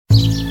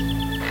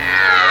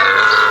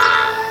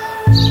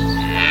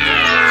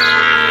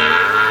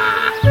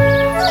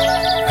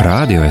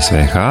Rādio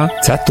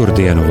SVH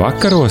ceturtdienu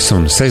vakaros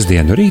un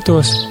sestdienu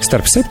rītos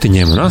starp 7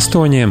 un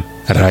 8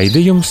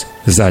 raidījums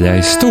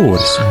Zaļais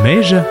stūris.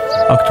 Meža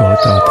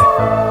aktualitāte.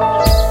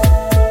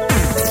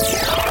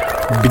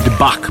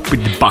 Bidbak.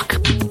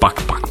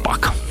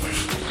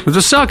 Nu,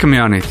 tad sākam,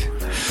 Jānīt.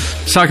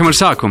 Sākam ar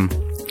sākumu.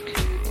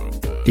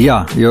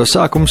 Jā, jo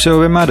sākums jau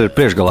vienmēr ir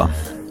priekšgalā.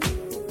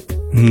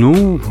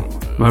 Nu,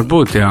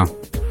 varbūt, jā.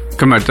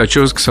 Kamēr tā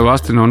čūska savu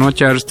asti nav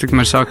noķērusi,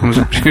 tikmēr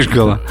sākums ir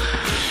priekšgalā.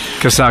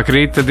 Kas sāk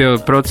rīt, tad jau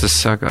process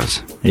sākās.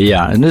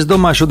 Jā, un es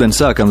domāju, šodien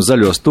sākam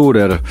zaļo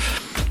stūri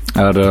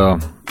ar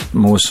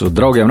mūsu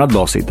draugiem un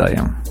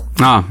atbalstītājiem.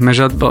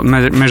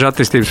 Meža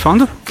attīstības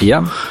fondu?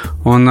 Jā.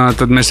 Un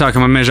tad mēs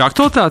sākam ar meža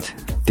aktualitāti?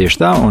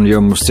 Tieši tā, un jau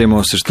mums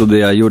ciemos ir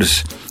studijā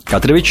Juris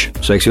Katrivičs.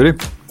 Sveiks, Juri!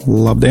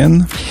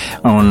 Labdien!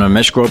 Un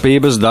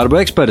mežkopības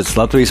darba eksperts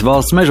Latvijas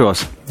valsts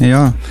mežos.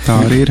 Jā, tā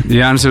arī ir.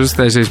 Jānis ir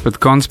uztaisījis pat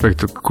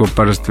konspektu, ko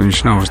parasti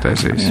viņš nav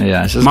uztaisījis. Jā,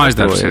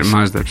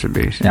 Mājasdarbs ir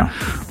bijis. Jā.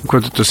 Ko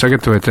tu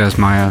sagatavoji tajās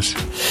mājās?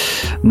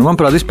 Nu,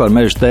 manuprāt, vispār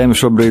meža tēma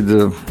šobrīd,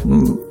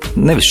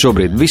 nevis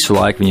šobrīd, visu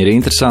laiku viņa ir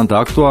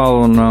interesanta,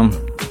 aktuāla un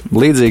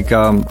līdzīgi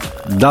kā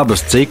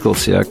dabas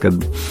cikls, ja, kad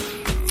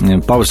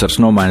pavasars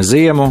nomaina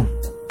ziemu,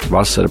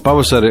 vasara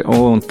pavasari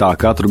un tā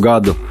katru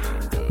gadu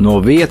no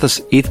vietas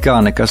it kā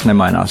nekas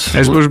nemainās.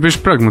 Es būšu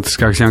bišķi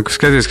pragmatiskāks, Janku,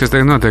 skaties, kas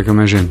tagad notiek ar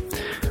mežiem.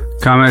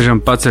 Kā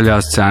mežam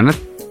paceļās cena,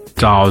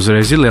 tā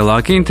uzreiz ir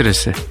lielāka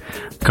interese.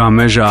 Kā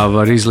mežā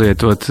var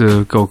izlietot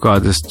kaut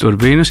kādas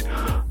turbīnas,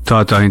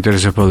 tā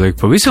interese paliek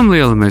pavisam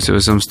liela. Mēs jau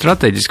esam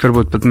strateģiski,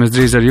 varbūt pat mēs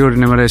drīz ar Juri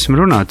nevarēsim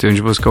runāt, jo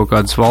viņš būs kaut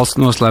kādas valsts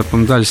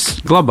noslēpuma daļas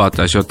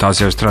glabātājs, jo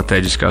tās jau ir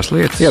strateģiskās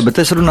lietas. Jā,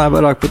 bet es runāju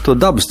vairāk par to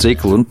dabas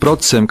ciklu un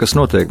procesiem, kas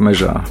notiek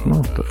mežā.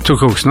 Tu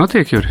kaut kas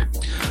notiek, Juri?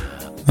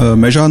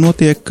 Mežā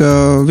notiek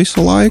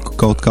visu laiku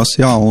kaut kas,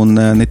 jā, un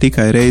ne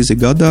tikai reizi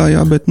gadā,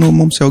 jā, bet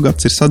mums jau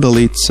gads ir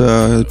sadalīts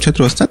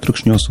 4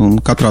 ceturkšņos, un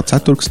katrā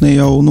ceturksnī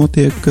jau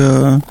notiek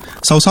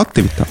savas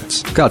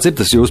aktivitātes. Kāds ir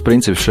tas jūsu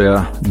princips šajā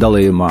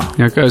dalījumā?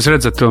 Jā, kā jūs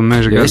redzat to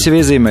meža gadu? Es jau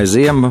iezīmēju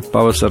ziema,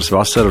 pavasars,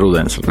 vasara,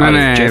 rudens.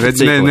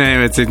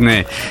 Nē.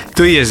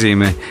 Tu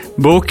iezīmē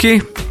buki,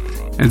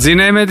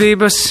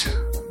 dzinējmedības,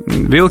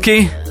 vilki,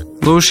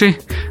 lūši.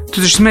 Tu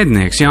taču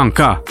mednieks, jā, un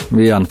kā?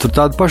 Jā, tur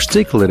tāda paša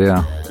cikla ir,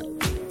 jā.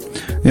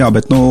 Jā,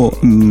 bet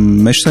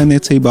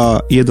mežsaimniecībā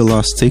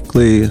iedalās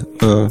cikli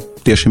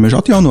tieši meža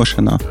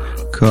atjaunošanā,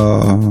 ka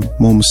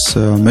mums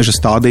meža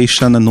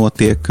stādīšana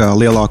notiek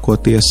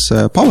lielākoties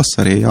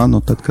pavasarī, jā,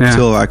 tad, kad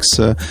cilvēks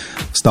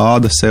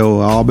stāda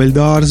sev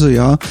ābeļdārzu,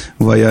 jā,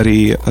 vai arī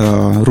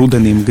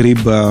rudenim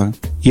grib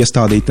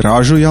iestādīt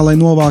ražu, jā, lai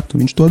novāktu,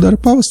 viņš to dara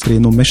pavasarī.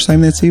 Meža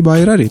saimniecībā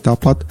ir arī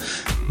tāpat.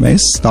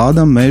 Mēs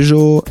stādam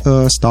mežu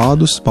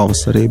stādus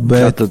pavasarī.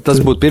 Bet... Jā, tas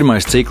būtu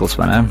pirmais cikls,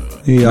 vai ne?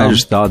 Jā.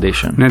 Meža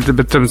stādīšana. Ne,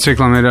 bet tam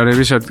ciklam ir arī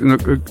visādi.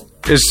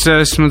 Es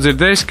esmu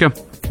dzirdējis, ka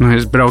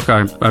es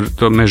braukāju ar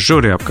to meža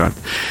žuri apkārt.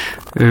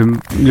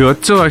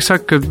 Ļoti cilvēki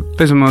saka, ka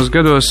pēcamos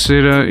gados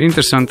ir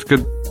interesanti,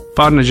 ka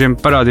pārneģiem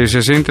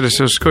parādīsies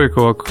interesi uz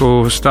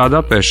skojkoku stādu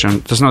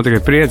apēšanu. Tas nav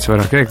tikai priedis,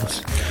 vairāk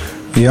eglis.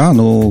 Jā,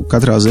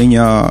 katrā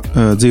ziņā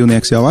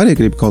dzīvnieks jau arī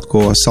grib kaut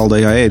ko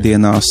saldajā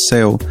ēdienā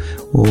sev,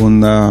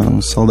 un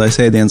saldais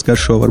ēdiens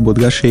garšo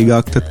varbūt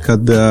garšīgāk, tad,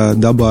 kad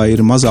dabā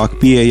ir mazāk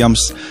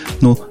pieejams,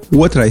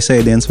 otrais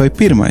ēdiens vai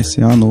pirmais,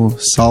 jā,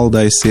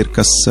 saldais ir,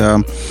 kas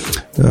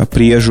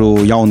priežu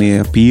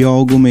jaunie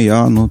pieaugumi,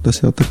 jā, tas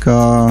jau tā kā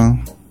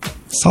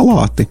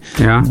salāti.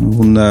 Jā.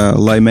 Un,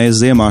 lai mēs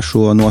ziemā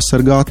šo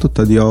nosargātu,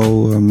 tad jau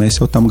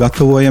mēs jau tam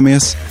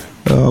gatavojamies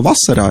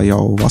vasarā,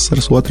 jau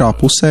vasaras otrā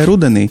pusē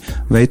rudenī,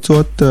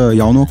 veicot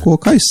jauno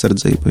koku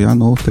aizsardzību. Ja?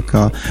 Tā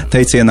kā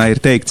teicienā ir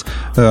teikts,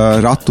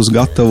 ratus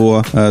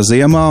gatavo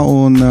ziemā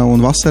un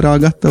vasarā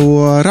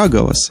gatavo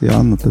ragavas. Ja?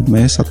 Tad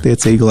mēs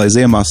attiecīgi, lai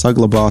ziemā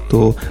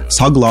saglābtu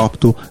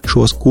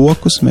šos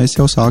kokus, mēs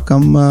jau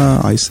sākam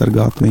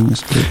aizsargāt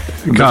viņus.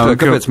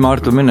 Kāpēc,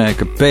 Mārta, minēja,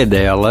 ka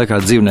pēdējā laikā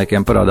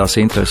dzīvniekiem parādās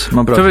interesi?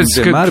 Manuprāt, tas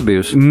vienmēr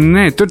bijusi.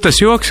 Nē, tur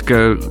tas joks,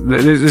 ka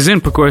es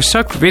zinu, pa ko es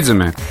saku,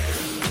 Vidzemē.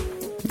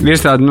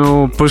 Iestādi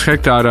 0,5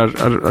 hektāru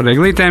ar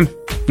eglītēm.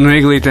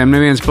 Eglītēm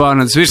neviens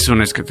pārnedzis virsū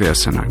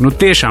neskatījās sanāk.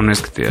 Tiešām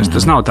neskatījās.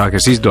 Tas nav tā, ka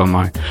es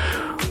izdomāju.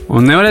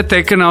 Un nevarētu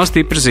teikt, ka nav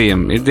stipra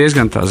ziema. Ir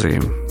diezgan tā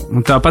ziema.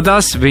 Un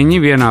tāpatās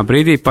viņi vienā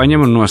brīdī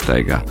paņem un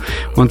nostaigā.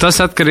 Un tas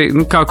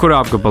atkarīgi, kā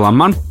kurā apgabalā.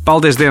 Man,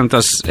 paldies Dievam,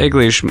 tas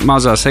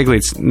mazās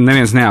eglītes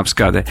neviens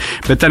neapskādē.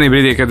 Bet tanī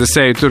brīdī, kad es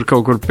eju tur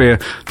kaut kur pie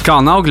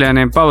kalna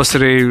augļēniem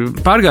pavasarī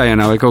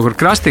pārgājienā vai kaut kur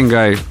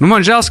krastingai,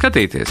 man žēl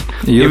skatīties.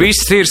 Ja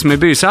viss cirsme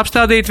ir bijusi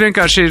apstādīta,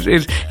 vienkārši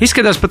ir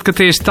izskatās pat, ka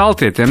tie ir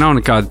staltie, tie nav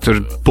nekādi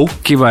tur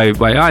puki vai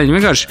āļi.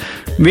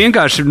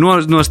 Vienkārši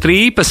no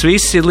strīpas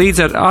viss ir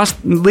līdz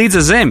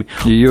ar zemi.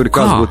 Juri,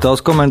 kāds būtu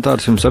tavs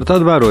komentārs jums ar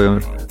tādu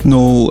vērojumu?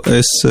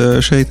 Es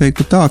šeit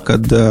teiktu tā, ka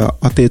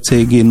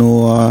attiecīgi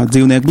no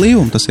dzīvnieku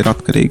blīvuma tas ir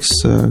atkarīgs.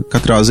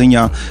 Katrā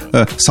ziņā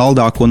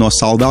saldāko no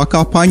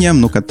saldākā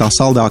paņem, kad tā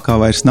saldākā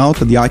vairs nav,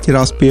 tad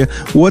jāķerās pie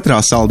otrā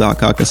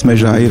saldākā, kas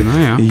mežā ir.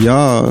 Ja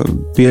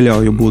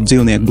pieļauju būt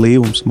dzīvnieku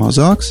blīvums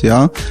mazāks,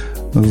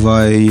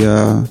 vai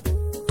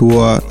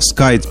to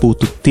skaits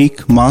būtu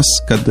tik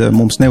mazs, kad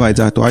mums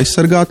nevajadzētu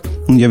aizsargāt,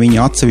 un ja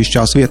viņi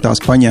atsevišķās vietās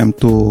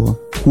paņemtu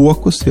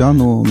kokus, ja,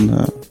 nu,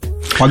 un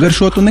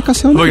pagaršotu,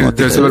 nekas jau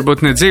nenotiek. Tas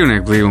varbūt ne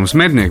dzīvnieku blīvums,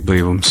 mednieku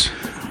blīvums.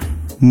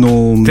 Nu,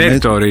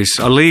 teritorijas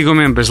ar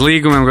līgumiem, bez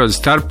līgumiem,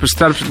 starp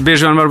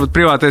bieži vien varbūt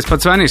privātais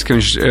pats vainīgs, ka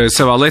viņš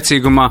savā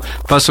lecīgumā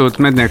pasūta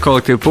mednieku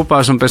kolektīvu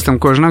pupās un pēc tam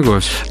kož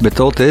nagos. Bet,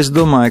 Olti, es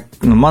domāju,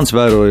 mans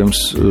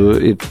vērojums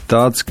ir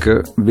tāds, ka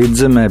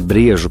Vidzemē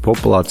briežu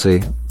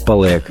populācija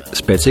paliek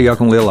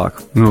spēcīgāk un lielāk.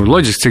 Nu,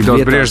 loģiski, cik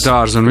daudz briežu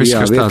dārzu un viss,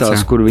 kas tāds.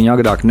 Vietās, kur viņi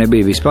agrāk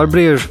nebija vispār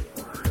briežu.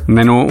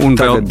 Ne, nu, un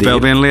vēl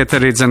viena lieta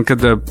arī,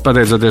 kad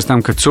pateicoties tam,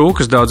 ka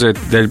cūkas daudziet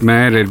dēļ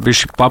mēri ir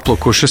bišķi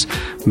paplukušas,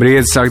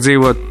 briedzi sāk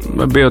dzīvot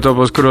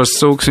biotopos, kuros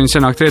cūkas viņi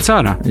senāk tiec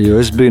ārā. Jo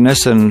es biju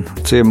nesen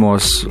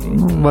ciemos,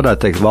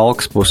 varētu teikt,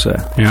 Valkas pusē.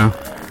 Jā.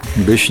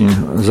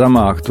 Bišķiņi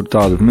zemāk, tur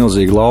tāda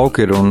milzīga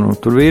lauka ir, un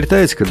tur vīri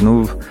teica, ka,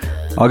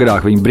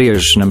 agrāk viņi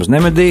briežus nemaz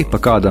nemedīja,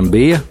 pa kādam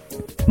bija.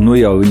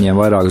 Jau viņiem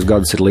vairākus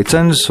gadus ir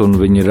licences, un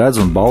viņi redz,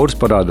 un bauras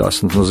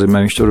parādās. Tas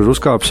nozīmē, viņš tur ir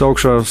uzkāpis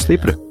augšā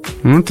stipri.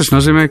 Tas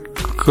nozīmē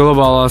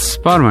globālās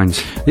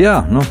pārmaiņas. Jā,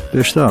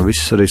 tieši tā.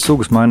 Viss arī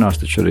sugas mainās,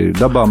 taču arī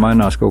dabā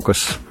mainās kaut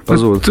kas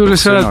pazūd. Tur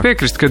es varētu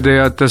piekrist, ka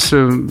tas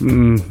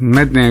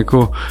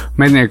mednieku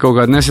kaut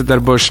kāda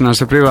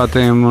nesadarbošanās ar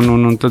privātajiem,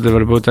 un tad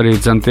varbūt arī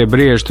tie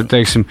brieži, tur,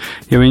 teiksim,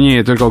 ja viņi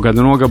iet tur kaut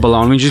kādu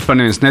nogabalā, un viņš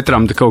vispār neviens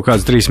netramda kaut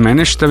kāds 3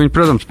 mēnešus, tad viņi,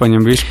 protams,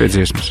 paņem visu pēc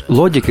iesmas.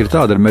 Loģika ir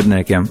tāda ar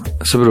medniekiem.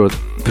 Saprot,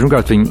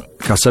 pirmkārt, viņi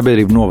kā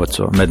sabiedrība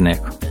noveco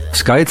mednieku.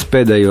 Skaits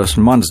pēdējos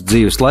manas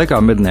dzīves laikā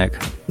mednieku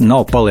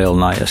nav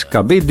palielinājies.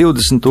 Kā bija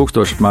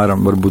 20,000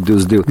 apmēram, varbūt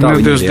 22. Tā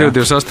 22,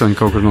 28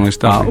 kaut kur, man liekas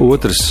tā.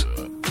 Otrs,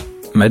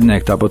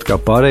 mednieki tāpat kā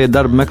pārējie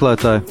darba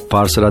meklētāji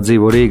pārsvarā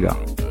dzīvo Rīgā.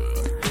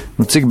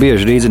 Cik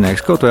bieži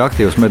rīdzinieks, kaut vai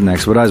aktīvs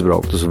mednieks var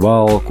aizbraukt uz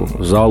Valku,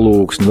 uz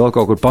Alūksni, vēl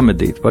kaut kur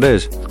pamedīt,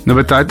 pareizi?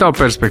 Bet tā ir tā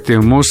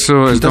perspektīva. Es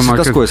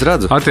domāju, tas, ko es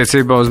redzu.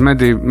 Attiecībā uz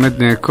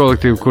mednieku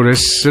kolektīvu, kur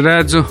es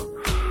redzu,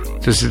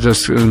 tas ir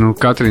tas,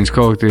 Katrīnas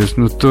kolektīvs.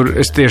 Tur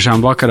es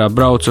tiešām vakarā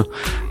braucu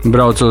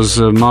uz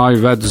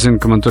māju, vedu, zinu,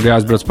 ka man tur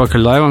jāizbrauc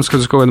pakaļ laivām,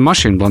 skatos, kaut kāda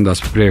mašīna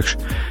blandās pa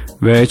priekšu.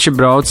 Vēči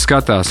brauc,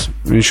 skatās.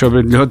 Viņš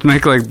šobrīd ļoti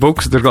meklē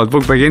bukus, turklāt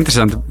buki baigi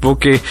interesanti.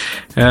 Buki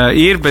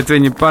ir, bet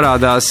viņi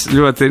parādās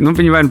ļoti,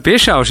 viņi vai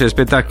piešaušies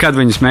pie tā, kad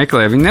viņus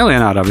meklē. Viņi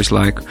nelien ārā visu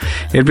laiku.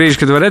 Ir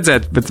brīži, kad var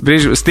redzēt, bet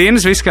brīži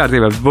stīnas viss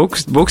kārtībā,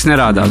 buks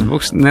nerādās,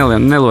 buks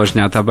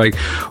neložņā tā baigi.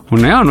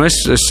 Un jā,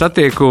 es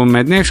satieku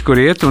mednieks, kur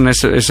iet, un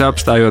es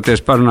apstājoties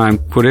parunājam,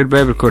 kur ir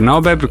bebri, kur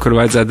nav bebri, kur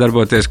vajadzētu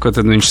darboties, ko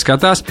tad viņš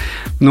skatās.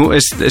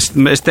 Es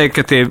teiktu,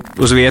 ka tie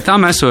uz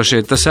vietām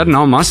esošie, tas arī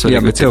nav masvērīgi.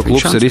 Jā, bet tev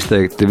klubs ir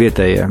izteikti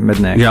vietējie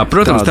mednieki. Jā,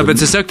 protams,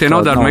 tāpēc es saku, tie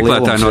nav darba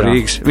meklētāji no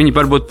Rīgas. Viņi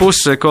varbūt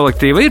puse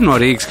kolektīva ir no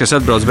Rīgas, kas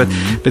atbrauc, bet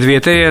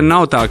vietējie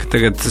nav tā, ka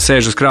tagad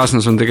sēž uz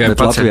krāsnes un tikai pats.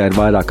 Bet Latvijā ir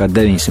vairāk kā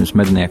 900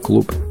 mednieku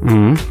klubi.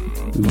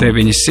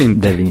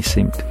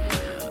 900.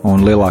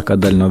 Un lielākā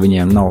daļa no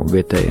viņiem nav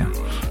vietējie.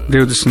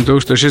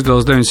 20,000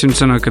 izdalās 900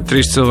 sanāk, ka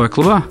 3 cilvēku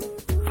klubā?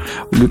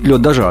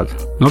 Ļoti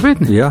dažādi.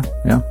 Nopietni? Jā.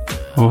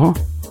 Oho.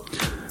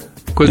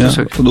 Ko tu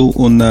saki?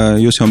 Un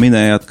jūs jau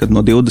minējāt, ka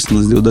no 20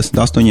 līdz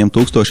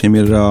 28,000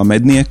 ir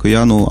mednieku,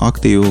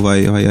 aktīvi vai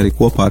arī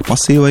kopā ar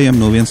pasīvajiem.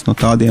 Viens no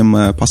tādiem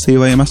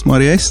pasīvajiem esmu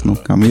arī es,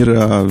 kam ir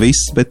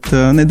viss, bet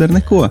nedara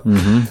neko.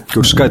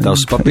 Kurš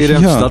skaitās uz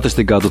papīriem,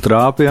 statistikā tu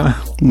trāpi, jā?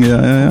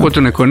 Jā. Ko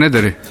tu neko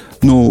nedari?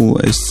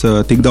 Es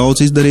tik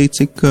daudz izdarīju,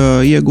 cik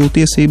iegūtu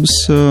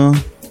tiesības,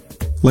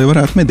 lai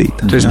varētu medīt.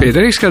 Tu esi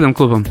piederīgs kādam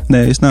klubam?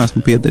 Nē, es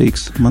neesmu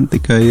piederīgs. Man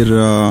tikai ir...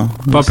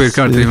 papīra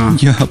kārtībā.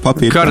 Jā,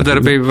 papīra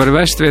Karadarbība var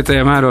vest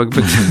vietējā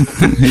mērogā, bet...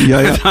 jā.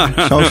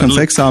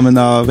 Šaušanas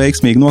eksāmenā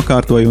veiksmīgi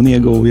nokārtoju un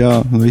ieguvu,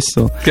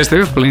 visu. Kas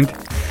tev ir plinti?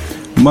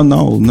 Man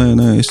nav,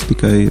 nē, es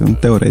tikai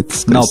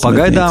teorētiski. Nav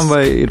pagaidām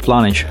vai ir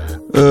plāniņš?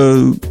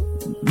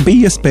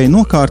 Bija iespēja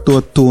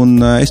nokārtot un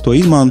es to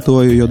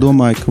izmantoju, jo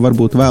domāju, ka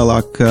varbūt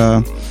vēlāk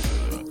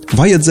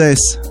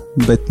vajadzēs,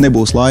 bet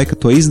nebūs laika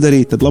to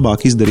izdarīt, tad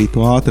labāk izdarīt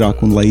to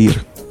ātrāk un lai ir.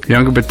 Jā,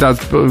 bet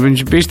tāds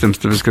viņš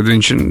bīstams, tāpēc, kad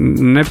viņš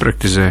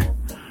nepraktizē.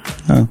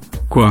 Jā.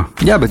 Ko?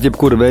 Jā, bet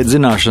jebkura veida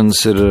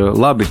zināšanas ir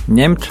labi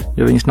ņemt,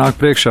 ja viņas nāk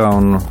priekšā,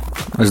 un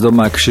es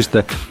domāju, ka šis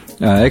te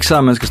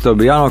eksāmens, kas tev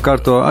bija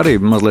jānokārto, arī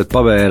mazliet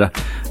pavēra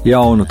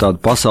jaunu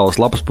tādu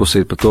pasaules lapas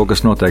pusīt par to,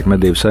 kas notiek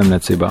medību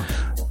saimniecībā.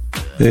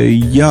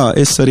 Jā,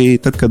 es arī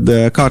tad, kad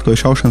kārtoju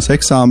šaušanas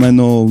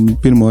eksāmenu,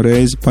 pirmo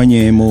reizi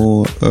paņēmu,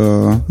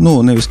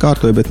 nevis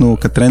kārtoju, bet,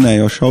 kad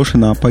trenējos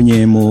šaušanā,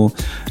 paņēmu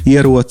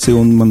ieroci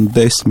un man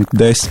 10.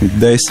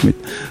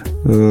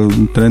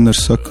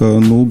 Treneris saka,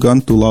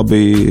 gan tu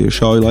labi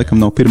šauji,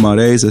 laikam nav pirmā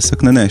reize. Es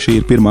saku, nē, šī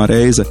ir pirmā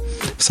reize.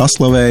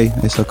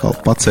 Saslavēju, es atkal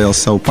pacēlu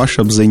savu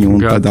pašapziņu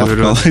un tad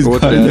atkal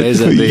otrajā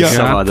reize bija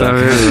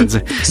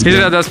savādāk.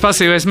 Izrādās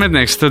pasīvais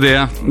mednieks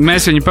studijā.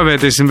 Mēs viņu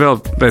pavērtīsim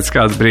vēl pēc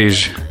kāda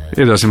brīža.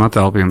 Iedosim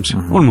attēlu jums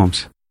un mums.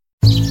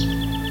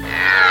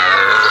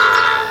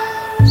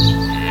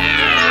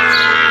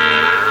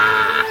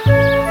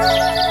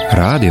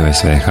 Radio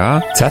SVH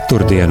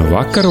 4.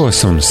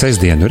 vakaros un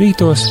 6.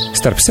 rītos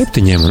starp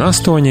 7 un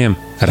 8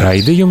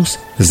 raidījums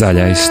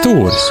Zaļais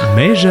stūris.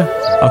 Meža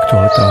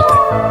aktualitāte.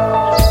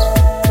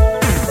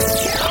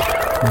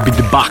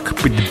 Bidbak.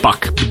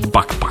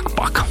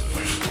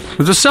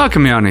 Nu, tad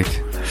sākam, Jānīt.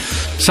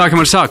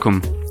 Sākam ar sākumu.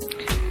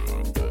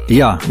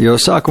 Jā, jo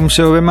sākums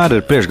jau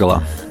vienmēr ir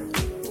priekšgalā.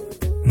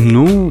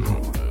 Nu,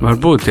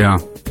 varbūt, jā.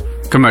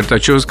 Kamēr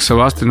tā čūska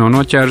savu asti nav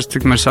noķērusi,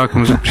 tikmēr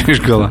sākums ir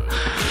priekšgalā.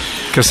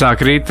 Kas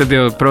sāk rīt, tad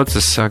jau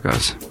process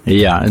sākās.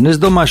 Jā, un es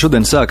domāju,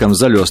 šodien sākam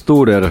zaļo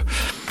stūri ar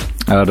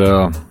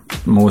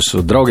mūsu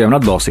draugiem un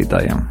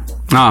atbalstītājiem.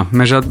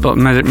 Meža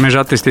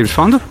attīstības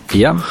fondu?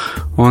 Jā.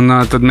 Un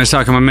tad mēs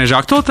sākam ar meža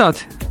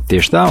aktualitāti?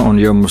 Tieši tā,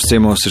 un jau mums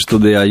ciemos ir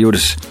studijā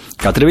Juris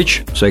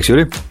Katrivičs. Sveiks,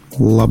 Juri!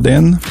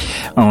 Labdien!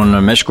 Un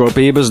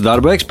mežkopības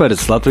darba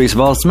eksperts Latvijas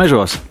valsts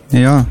mežos.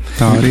 Jā,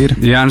 tā arī ir.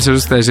 Jānis ir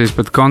uztaisījis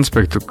pat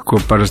konspektu,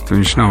 ko parasti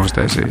viņš nav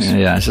uztaisījis.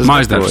 Jā, es esmu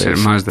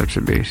Mājasdarbs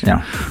ir bijis.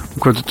 Jā.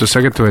 Ko tu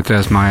sagatavoji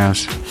tajās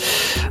mājās?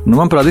 Nu,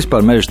 manuprāt,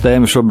 vispār meža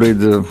tēma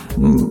šobrīd,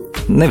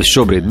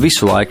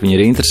 visu laiku viņa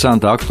ir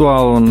interesanta,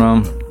 aktuāla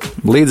un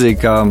līdzīgi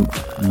kā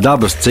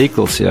dabas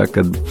cikls, ja,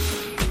 kad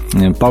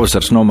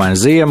pavasars nomaina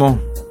ziemu,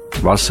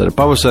 vasara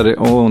pavasari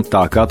un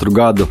tā katru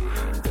gadu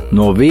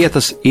no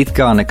vietas it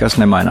kā nekas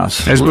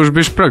nemainās. Es būšu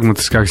bišķi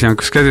pragmatiskāks,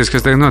 Janku, skaties,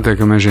 kas tagad notiek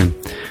ar mežiem.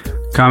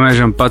 Kā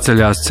mežam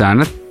paceļās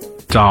cena,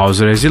 tā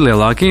uzreiz ir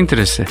lielāka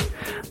interese.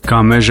 Kā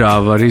mežā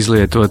var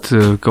izlietot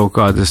kaut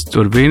kādas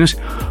turbīnas,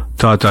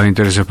 tā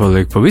interese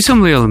paliek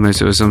pavisam liela.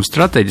 Mēs jau esam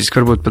strateģiski,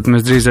 varbūt pat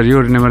mēs drīz ar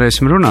Juri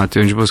nevarēsim runāt,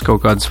 jo viņš būs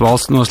kaut kādas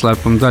valsts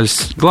noslēpuma daļas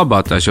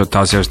glabātājs, jo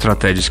tās jau ir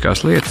strateģiskās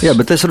lietas. Jā,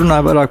 bet es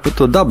runāju vairāk par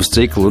to dabas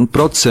ciklu un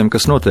procesiem,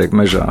 kas notiek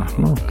mežā.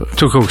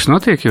 Tu kaut kas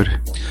notiek, Juri?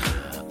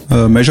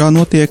 Mežā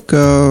notiek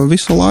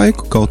visu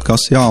laiku kaut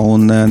kas, jā,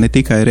 un ne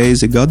tikai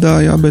reizi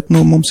gadā, jā, bet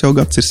mums jau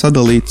gads ir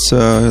sadalīts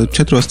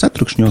 4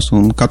 ceturkšņos,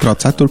 un katrā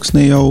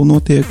ceturksnī jau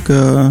notiek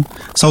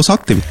savas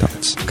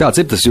aktivitātes. Kāds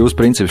ir tas jūsu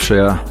princips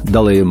šajā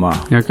dalījumā?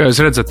 Jā, kā jūs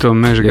redzat to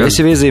meža gadu? Es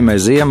jau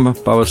iezīmēju ziema,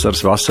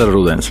 pavasars, vasara,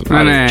 rudens.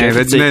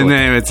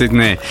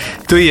 Nē.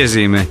 Tu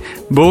iezīmē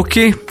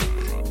buki,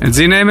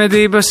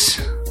 dzinējmedības,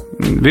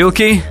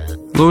 vilki,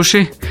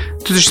 lūši.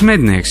 Tu taču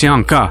mednieks, jā,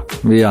 un kā?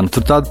 Jā,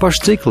 tur tāda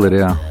paša cikla ir,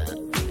 jā.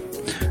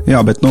 Jā,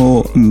 bet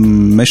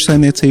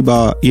mežsaimniecībā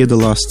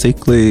iedalās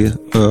cikli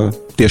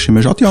tieši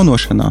meža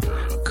atjaunošanā,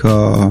 ka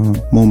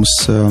mums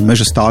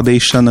meža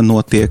stādīšana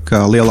notiek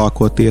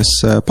lielākoties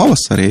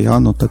pavasarī, jā,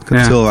 tad,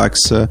 kad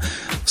cilvēks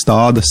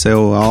stāda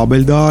sev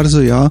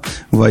ābeļdārzu, jā,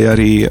 vai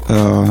arī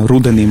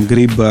rudenim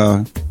grib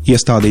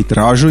iestādīt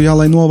ražu, jā,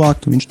 lai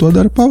novāktu, viņš to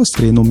dara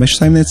pavasarī.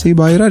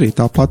 Mežsaimniecībā ir arī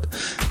tāpat.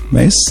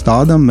 Mēs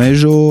stādam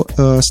mežu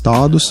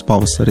stādus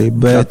pavasarī.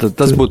 Bet... Jā,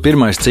 tas būtu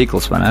pirmais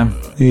cikls, vai ne?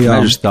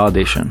 Jā. Meža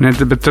stādīšana. Ne,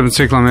 bet tam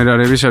ciklam ir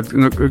arī visādi.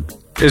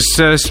 Es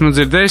esmu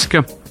dzirdējis, ka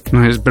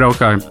es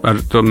braukāju ar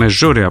to meža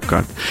žuri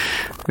apkārt.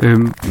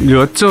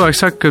 Ļoti cilvēki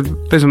saka, ka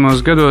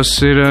pēcamos gados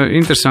ir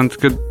interesanti,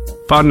 ka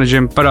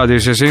pārneģiem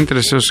parādīsies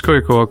interesi uz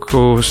skojkoku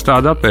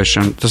stādu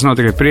apēšanu. Tas nav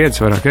tikai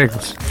priedis, vairāk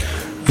eglis.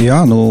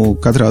 Jā,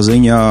 katrā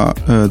ziņā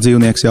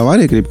dzīvnieks jau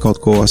arī grib kaut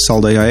ko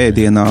saldajā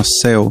ēdienā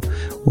sev,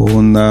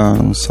 un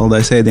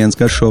saldais ēdiens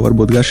garšo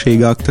varbūt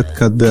garšīgāk, tad,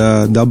 kad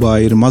dabā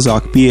ir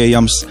mazāk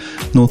pieejams,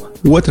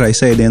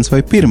 otrais ēdiens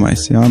vai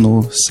pirmais, jā,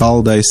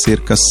 saldais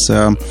ir, kas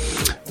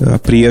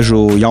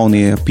priežu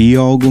jaunie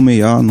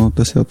pieaugumi, jā,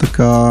 tas jau tā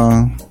kā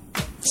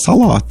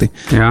salāti.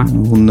 Jā.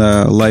 Un,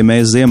 lai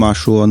mēs ziemā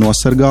šo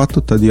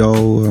nosargātu, tad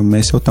jau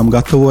mēs jau tam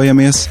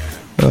gatavojamies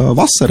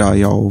vasarā,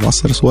 jau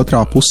vasaras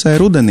otrā pusē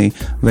rudenī,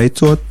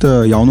 veicot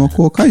jauno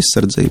koku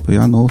aizsardzību.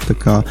 Ja? Tā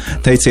kā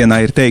teicienā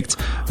ir teikts,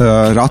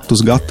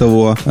 ratus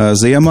gatavo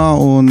ziemā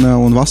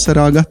un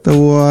vasarā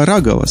gatavo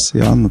ragavas.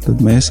 Ja?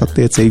 Tad mēs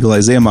attiecīgi,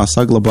 lai ziemā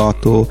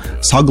saglābtu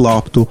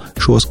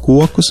šos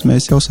kokus,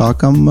 mēs jau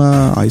sākam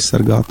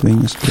aizsargāt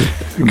viņus.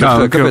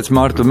 Kāpēc,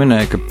 Mārta,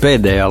 minēja, ka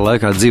pēdējā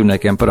laikā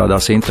dzīvniekiem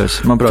parādās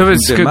interesi? Manuprāt,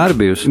 viņš vienmēr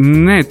bijusi.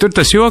 Nē, tur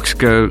tas joks,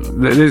 ka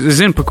es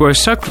zinu, pa ko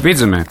es saku,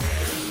 vidzemē.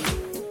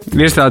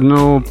 Iestādi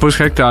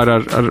 0,5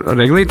 hektāru ar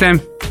eglītēm.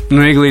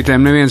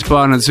 Eglītēm neviens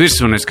pārnedzis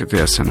virsū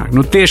neskatījās sanāk.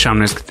 Tiešām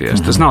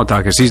neskatījās. Tas nav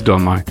tā, ka es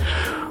izdomāju.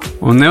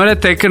 Un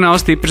nevarētu teikt, ka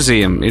nav stipra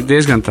ziema. Ir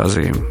diezgan tā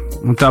ziema.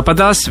 Un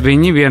tāpatās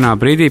viņi vienā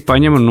brīdī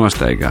paņem un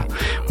nostaigā.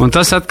 Un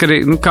tas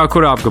atkarīgi, kā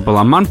kurā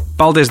apgabalā. Man,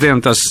 paldies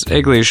Dievam, tās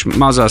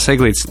mazās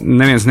eglītes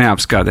neviens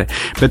neapskādē.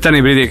 Bet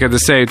tanī brīdī, kad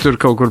es eju tur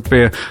kaut kur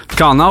pie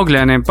kalna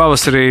augļēniem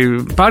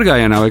pavasarī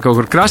pārgājienā vai kaut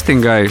kur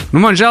krastingai,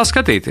 man žēl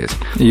skatīties.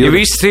 Ja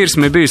visi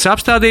cirsmi ir bijusi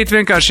apstādīti,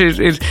 vienkārši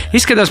ir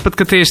izskatās pat,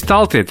 ka tie ir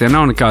staltie, tie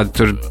nav nekādi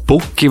tur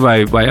puki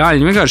vai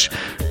aļņi.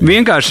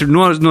 Vienkārši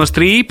no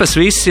strīpas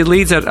viss ir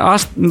līdz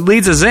ar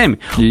zemi.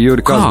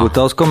 Juri, kāds būtu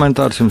tavs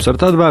komentārs jums ar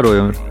tādu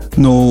vērojumu?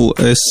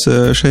 Es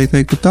šeit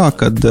teiktu tā,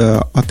 ka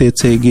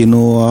attiecīgi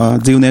no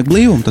dzīvnieku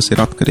blīvuma tas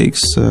ir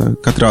atkarīgs.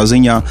 Katrā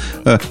ziņā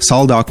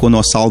saldāko no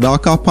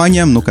saldākā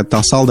paņem, kad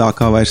tā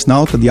saldākā vairs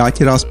nav, tad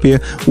jāķerās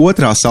pie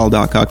otrā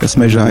saldākā, kas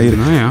mežā ir.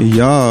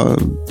 Ja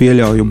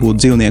pieļauju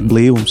būt dzīvnieku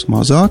blīvums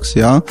mazāks,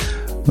 jā,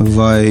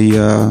 vai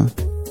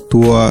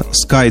to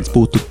skaits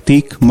būtu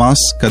tik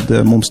mazs, kad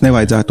mums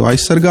nevajadzētu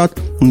aizsargāt,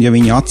 un ja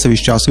viņi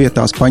atsevišķās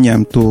vietās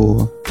paņemtu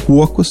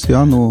kokus,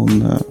 ja, nu,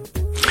 un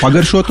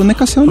pagaršotu,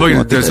 nekas jau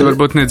nenotiek. Tas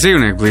varbūt ne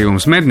dzīvnieku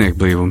blīvums,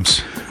 mednieku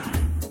blīvums.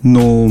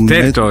 Nu,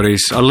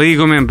 teritorijas ar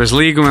līgumiem, bez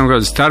līgumiem,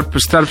 starp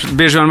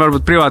bieži vien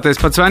varbūt privātais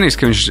pats vainīgs,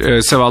 ka viņš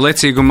savā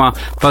lecīgumā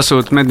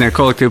pasūta mednieku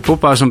kolektīvu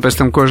pupās un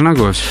pēc tam kož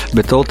nagos.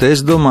 Bet, Olti,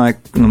 es domāju,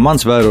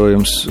 mans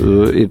vērojums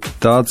ir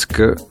tāds,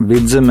 ka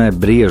vidzemē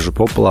briežu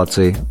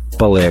populācija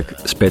paliek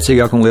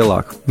spēcīgāk un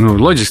lielāk. Nu,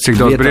 loģiski,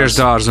 cik daudz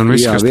briežu dārzu un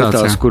viss, kas tāds.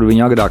 Vietās, kur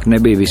viņi agrāk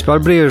nebija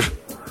vispār briežu.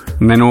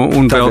 Ne, nu,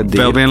 un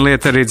vēl viena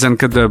lieta arī,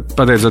 kad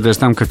pateicoties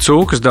tam, ka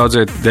cūkas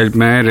daudzie dēļ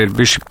mēri ir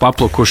bišķi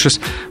paplukušas,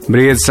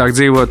 briedzi sāk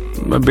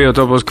dzīvot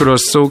biotopos,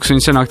 kuros cūkas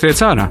viņi senāk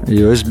tiec ārā.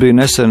 Jo es biju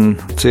nesen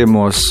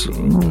ciemos,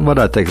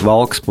 varētu teikt,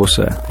 Valkas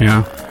pusē.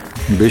 Jā.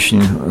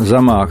 Bišķiņi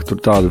zemāk,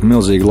 tur tādu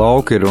milzīgu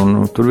lauku ir,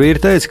 un tur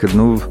vīri teica, ka,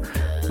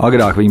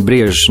 agrāk viņi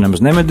briežus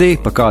nemaz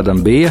nemedīja, pa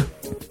kādam bija.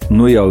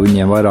 Jau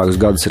viņiem vairākus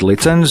gadus ir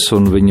licences,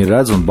 un viņi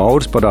redz, un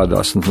bauras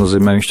parādās. Tas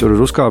nozīmē, viņš tur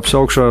ir uzkāpis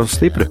augšā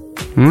stipri.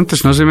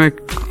 Tas nozīmē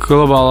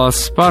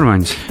globālās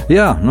pārmaiņas.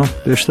 Jā,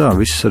 tieši tā.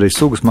 Visas arī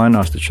sugas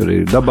mainās, taču arī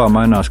dabā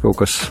mainās kaut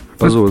kas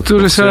pazūd.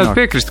 Tur es varētu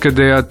piekrist, ka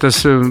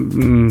tas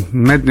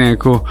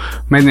mednieku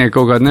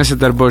kaut kāda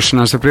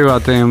nesadarbošanās ar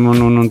privātajiem,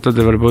 un tad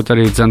varbūt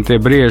arī tie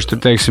brieži,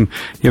 tur teiksim,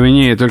 ja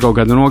viņi iet tur kaut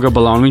kādu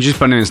nogabalā, un viņš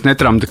vispār neviens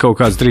netramda kaut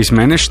kāds 3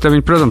 mēnešus, tad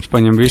viņi, protams,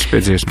 paņem visu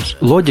pie dziesmas.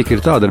 Loģika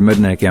ir tāda ar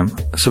medniekiem.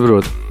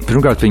 Saprot,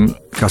 pirmkārt, viņi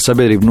kā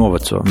sabiedrība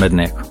noveco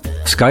mednieku.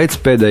 Skaits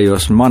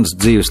pēdējos manas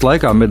dzīves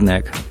laikā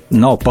mednieku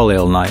nav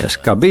palielinājies.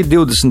 Kā bija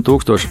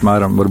 20,000,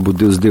 apmēram,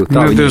 varbūt 22.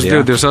 Tā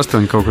 22,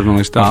 28 kaut kur,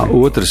 man liekas, tā.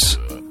 Otrs,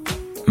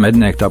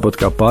 mednieki tāpat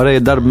kā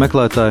pārējie darba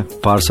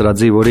meklētāji pārsvarā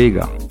dzīvo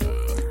Rīgā.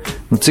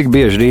 Cik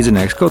bieži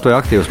rīdzinieks, kaut vai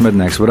aktīvs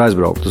mednieks var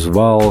aizbraukt uz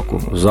Valku,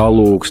 uz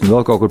Alūksni,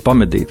 vēl kaut kur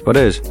pamedīt,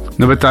 pareizi?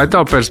 Bet tā ir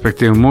tā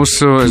perspektīva. Es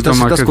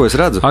domāju, tas, ko es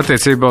redzu.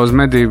 Attiecībā uz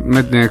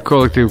mednieku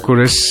kolektīvu, kur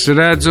es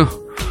redzu,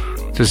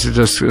 tas ir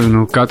tas,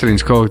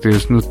 Katrīnas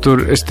kolektīvs.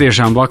 Tur es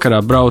tiešām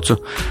vakarā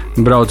braucu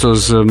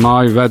uz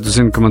māju, vedu,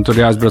 zinu, ka man tur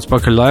jāizbrauc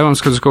pakaļ laivām,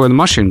 skatos kaut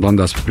kādu mašīnu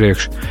blandās pa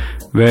priekšu.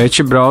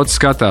 Vēči brauc,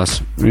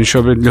 skatās. Viņi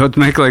šobrīd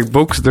ļoti meklē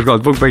bukus,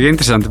 turklāt buki baigi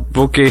interesanti.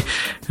 Buki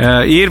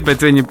ir,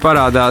 bet viņi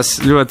parādās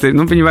ļoti,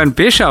 viņi vai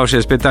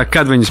piešaušies pie tā,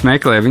 kad viņus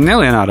meklē. Viņi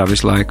nelien ārā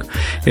visu laiku.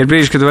 Ir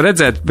brīži, kad var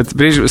redzēt, bet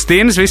brīži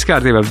stīnas viss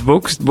kārtībā,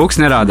 buks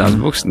nerādās,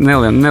 buks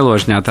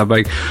neložņā tā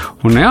baigi.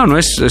 Un jā,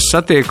 es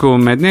satieku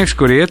mednieks,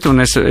 kur iet,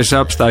 un es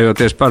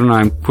apstājoties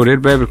parunājam, kur ir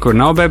bebri, kur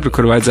nav bebri,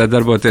 kur vajadzētu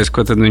darboties,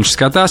 ko tad viņš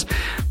skatās.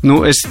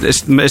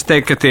 Es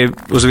teiktu, ka tie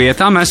uz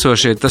vietām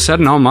esošie, tas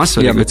arī nav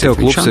masvērīgi. Jā, bet tev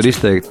klubs ir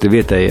izteikti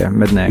vietējie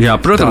mednieki. Jā,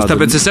 protams,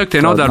 tāpēc es saku,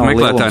 tie nav darba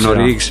meklētāji no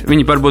Rīgas.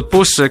 Viņi varbūt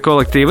puse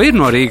kolektīva ir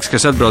no Rīgas,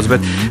 kas atbrauc,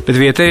 bet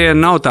vietējie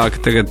nav tā, ka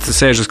tagad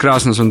sēž uz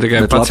krāsnes un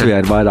tikai pats. Bet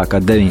Latvijā ir vairāk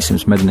kā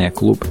 900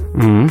 mednieku klubu.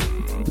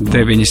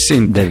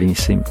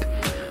 900.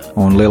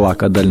 Un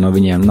lielākā daļa no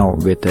viņiem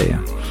nav vietējie.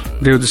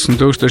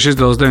 20,000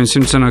 izdalās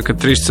 900 sanāk, ka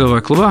 3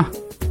 cilvēku klubā?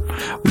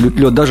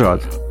 Ļoti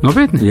dažādi.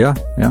 Nopietni? Jā.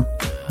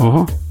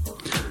 Oho.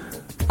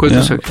 Ko tu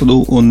saki?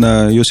 Un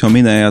jūs jau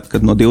minējāt, ka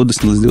no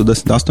 20 līdz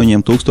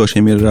 28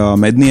 tūkstošiem ir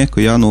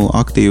mednieku,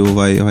 aktīvu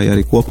vai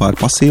arī kopā ar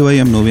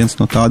pasīvajiem. Viens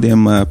no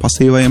tādiem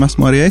pasīvajiem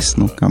esmu arī es,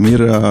 kam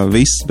ir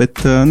viss, bet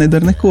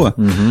nedara neko.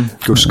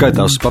 Kurš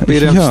skaitās uz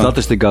papīriem,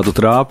 statistikā tu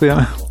trāpi, jā?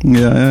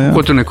 Jā.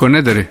 Ko tu neko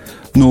nedari?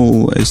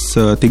 Es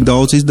tik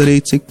daudz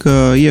izdarīju, cik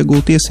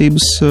iegūtu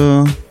tiesības,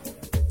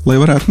 lai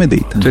varētu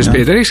medīt. Tu esi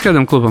piederīgs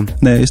kādam klubam?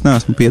 Nē, es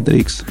neesmu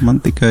piederīgs. Man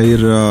tikai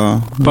ir...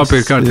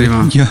 papīra kārtībā.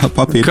 Jā,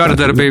 papīra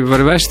Kārdarbība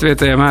var vest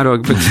vietējā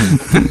mērogā, bet...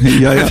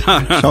 jā.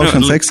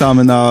 Šaušanas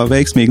eksāmenā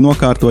veiksmīgi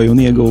nokārtoju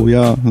un ieguvu,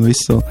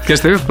 visu.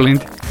 Kas tev ir,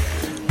 Palinti?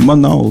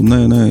 Man nav,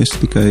 nē, es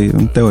tikai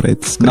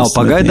teorētiski. Nav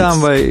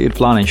pagaidām vai ir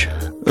plāniņš?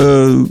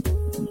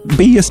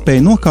 Bija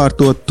iespēja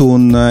nokārtot,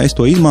 un es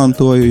to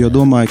izmantoju, jo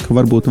domāju, ka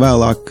varbūt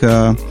vēlāk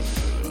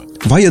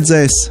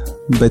vajadzēs,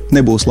 bet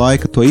nebūs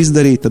laika to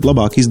izdarīt, tad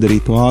labāk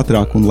izdarīt to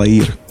ātrāk un lai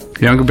ir.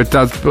 Jā, bet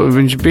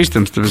viņš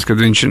bīstams, tāpēc,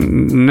 kad viņš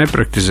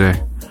nepraktizē.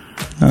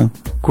 Jā.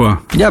 Ko?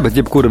 Jā, bet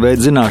jebkura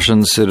veida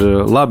zināšanas ir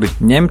labi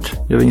ņemt,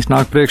 ja viņas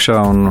nāk priekšā,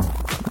 un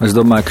es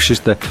domāju, ka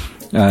šis te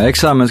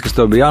eksāmens, kas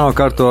tev bija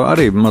jānokārto,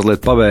 arī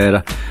mazliet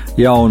pavēra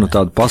jaunu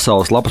tādu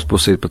pasaules lapas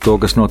pusīt par to,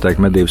 kas notiek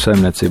medību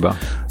saimniecībā.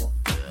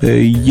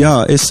 Jā,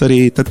 es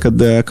arī tad, kad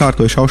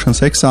kārtoju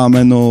šaušanas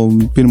eksāmenu,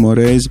 pirmo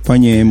reizi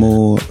paņēmu,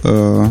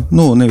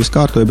 nevis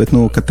kārtoju, bet,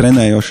 kad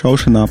trenēju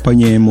šaušanā,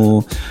 paņēmu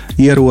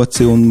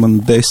ieroci un man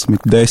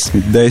 10.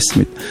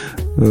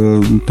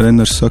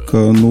 Treneris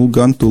saka,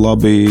 gan tu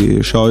labi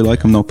šauji,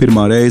 laikam nav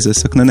pirmā reize.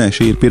 Es saku, nē,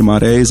 šī ir pirmā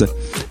reize.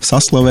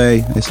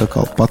 Saslavēju, es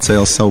atkal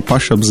pacēlu savu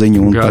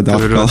pašapziņu un tad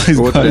atkal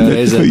otrajā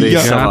reizē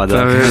bija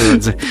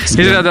savādāk.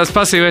 Izrādās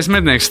pasīvais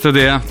mednieks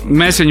studijā.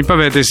 Mēs viņu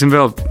pavērtīsim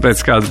vēl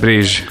pēc kāda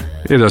brīža.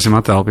 Iedosim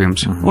attēlu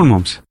jums un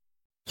mums.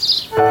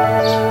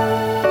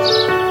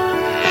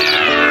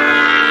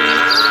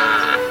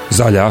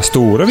 Zaļā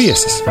stūra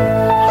viesis.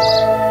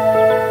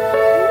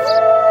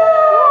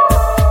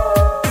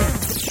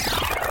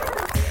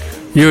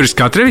 Juris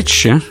Katrevičs,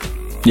 ja?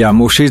 Jā,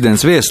 mūsu šīs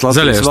dienas viesis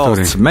Latvijas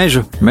valsts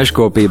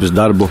mežkopības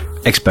darbu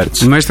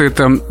eksperts. Mēs tagad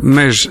tam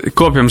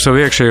kopjam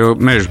savu iekšējo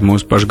mežu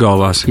mūsu pašu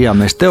galvās. Jā,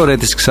 mēs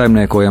teorētiski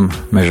saimniekojam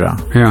mežā.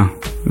 Jā.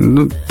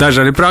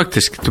 Daži arī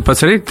praktiski. Tu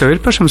pats arī, tev ir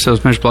pašam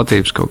savas meža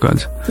platības kaut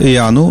kādas?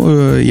 Jā,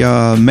 ja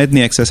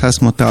mednieks es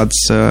esmu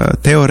tāds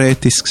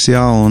teorētisks,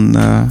 jā, un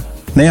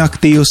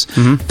neaktīvs,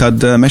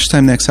 tad meža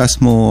saimnieks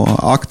esmu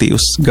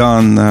aktīvs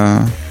gan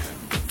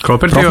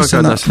kooperatīvā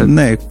kādās?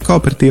 Nē,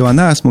 kooperatīvā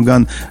neesmu,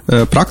 gan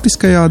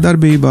praktiskajā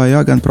darbībā,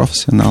 jā, gan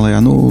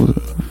profesionālajā.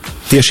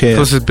 Tieši.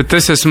 Bet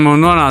es esmu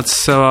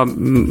nonācis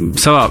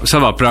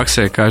savā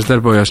praksē, kā es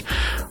darbojos.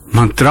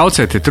 Man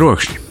traucē tie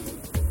trokšņi.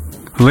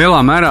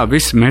 Lielā mērā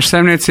visa meža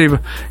saimniecība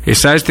ir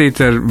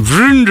saistīta ar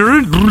un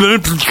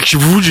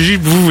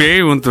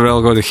tur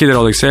vēl kādi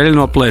hidraulikas eļļi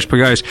noplēš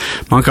pa gaisu.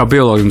 Man kā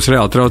biologam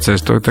reāli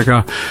traucēs to. Tā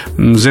kā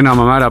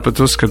zināmā mērā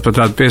pat uzskat par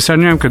tādu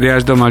piesārņojumu, kad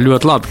jāizdomā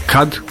ļoti labi,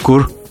 kad,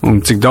 kur un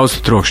cik daudz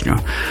tu trokšņo.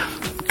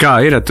 Kā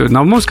ir?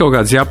 Nav mums kaut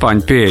kādas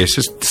Japāņu pieejas.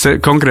 Es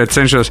konkrēti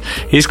cenšos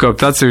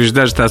izkopt atsevišķi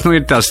dažas tās,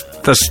 ir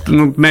tas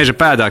meža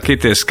pēdā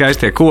kities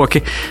skaistie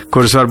koki,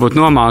 kurus varbūt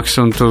nomāks,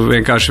 un tu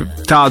vienkārši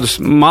tādus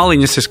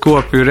maliņas es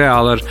kopju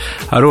reāli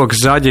ar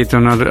rokas zaģīt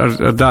un ar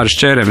dāras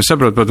šķērēm. Es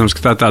saprotu, protams,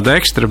 ka tā tāda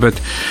ekstra,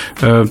 bet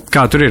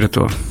kā tur ir ar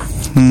to?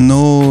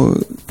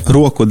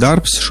 Roku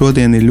darbs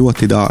šodien ir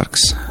ļoti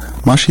dārgs.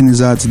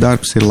 Mašinizēts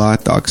darbs ir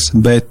lētāks,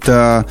 bet,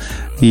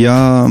 ja,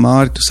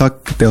 Māri, tu saki,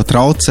 ka tev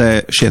traucē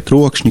šie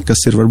trokšņi,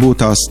 kas ir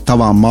varbūt tās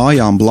tavām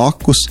mājām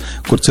blakus,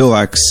 kur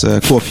cilvēks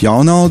kop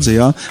jaunaudzi,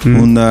 ja,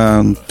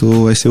 un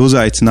tu esi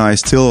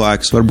uzaicinājis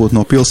cilvēkus varbūt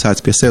no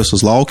pilsētas pie sevis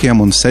uz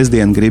laukiem, un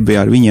sestdien gribi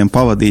ar viņiem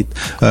pavadīt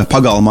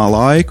pagalmā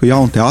laiku,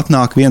 ja, un te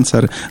atnāk viens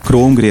ar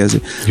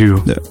krūmgriezi.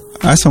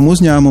 Esam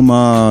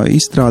uzņēmumā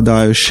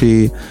izstrādājuši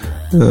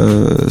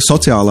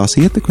sociālās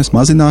ietekmes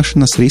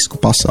mazināšanas risku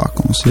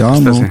pasākumus, jā,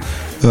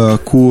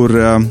 kur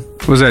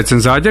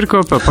uzaicina zāģeri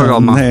kopā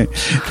pagalmā? Nē,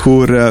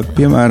 kur,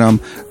 piemēram,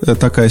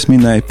 tā kā es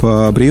minēju pa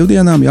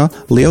brīvdienām, jā,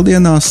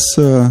 lieldienās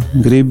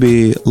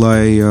gribi,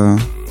 lai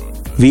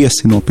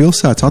viesi no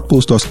pilsētas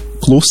atpūstos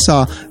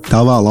klusā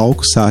tavā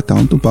lauku sētā,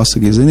 un tu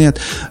pasaki,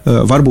 ziniet,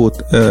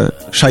 varbūt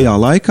šajā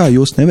laikā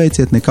jūs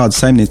neveiciet nekādu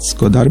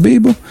saimniecisko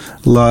darbību,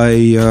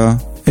 lai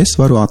es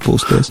varu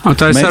atpūsties.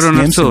 Mēs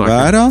ņemsim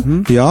vērā,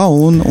 jā,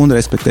 un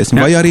respektēsim.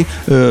 Jā. Vai arī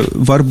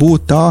var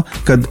būt tā,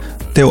 kad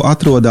tev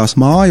atrodas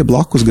māja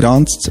blakus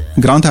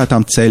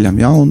grantētām ceļam,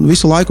 jā, un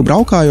visu laiku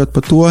braukājot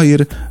pa to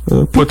ir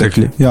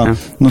putekļi. Jā.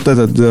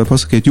 Tad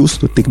pasakiet, jūs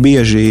tur tik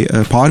bieži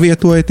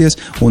pārvietojaties,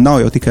 un nav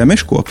jau tikai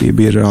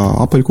mežkopība, ir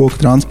apaļkoku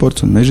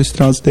transports un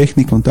mežstrādes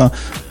tehnika, un tā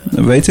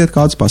veiciet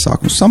kādus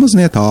pasākumus,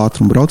 samaziniet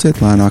ātrumu,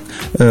 brauciet lēnāk,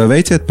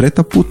 veiciet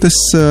pretaputes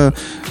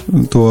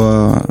to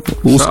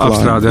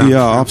uzklāju.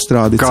 Jā,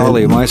 apstrādi.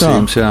 Kāliju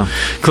maisījums, jā.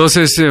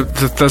 Klausies,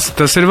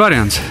 tas ir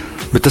variants.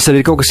 Bet tas arī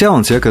ir kaut kas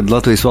jauns, ja, kad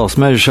Latvijas valsts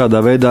meži šādā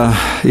veidā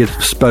ir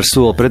spēr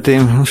soli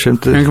pretīm šiem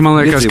te iedzīvotājiem. Man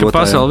liekas, ka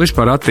pasauli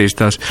vispār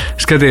attīstās.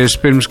 Skaties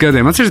pirms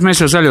gadiem. Atceries, mēs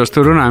jau zaļos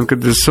tur runājam,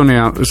 kad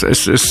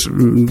es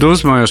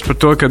dusmojos par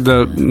to, kad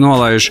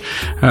nolaiž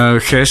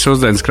Hesa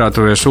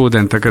uzdenskrātuvies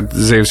ūdeni, tā, kad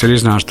zivs ir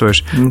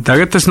iznārstojuši.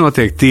 Tagad tas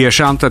notiek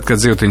tiešām tad, kad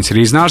zivtiņas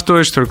ir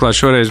iznārstojuši. Turklāt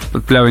šoreiz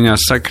pat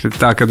pļaviņās saka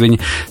tā, kad viņi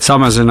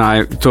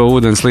samazināja to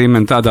ūdens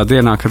līmeni tādā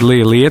dienā, kad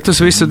līja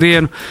lietus visu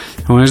dienu.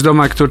 Un es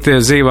domāju, ka tur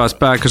tie dzīvā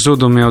spēka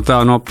zudumi jau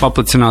tā no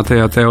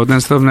paplicinātajā te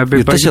ūdens tam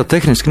nebija. Tas jau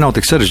tehniski nav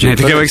tik sarežģīti. Ne,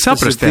 tikai vajag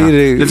saprast, jā.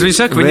 Viņi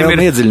saka,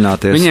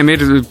 viņiem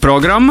ir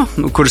programma,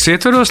 kuras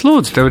ietveros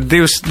lūdzu. Tev ir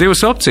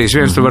divas opcijas.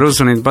 Viens, tu var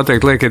uzvanīt,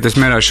 pateikt, liekieties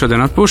mierā,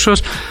 šodien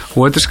atpūšos.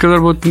 Otrs, ka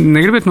varbūt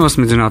negribiet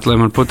nosmidzināt, lai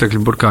man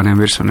putekļu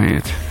burkāniem virsū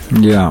neiet.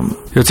 Jā.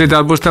 Jo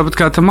citādi būs tāpat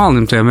kā tam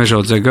malnim tajā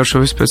mežaudzē,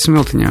 garšo visu pēc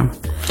smiltiņām.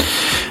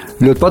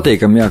 Ļoti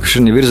patīkam, jā, ka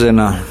šī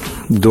virzienā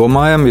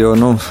domājam, jo,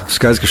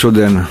 skaidrs, ka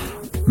šodien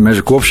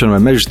meža kopšana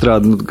vai meža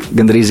strāde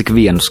gandrīz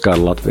ikvienu skar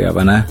Latvijā,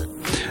 vai ne?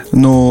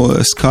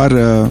 Skar,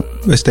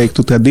 es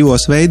teiktu,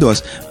 divos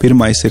veidos.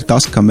 Pirmais ir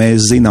tas, ka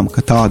mēs zinām, ka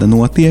tāda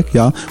notiek,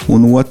 jā,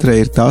 un otra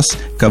ir tas,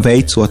 ka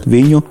veicot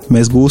viņu,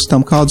 mēs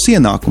gūstam kādus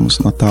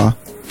ienākumus no tā.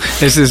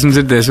 Es esmu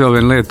dzirdējis vēl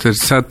vienu lietu,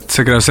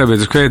 sakarā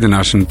sabiedrisko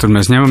ēdināšanu. Tur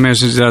mēs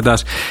ņemamies,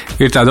 izrādās,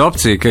 ir tāda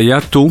opcija, ka ja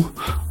tu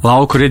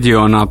lauku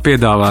reģionā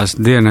piedāvās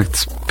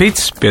diennakts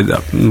picas,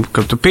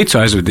 ka tu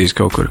picu aizvedīs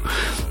kaut kur,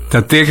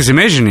 tad tie, kas ir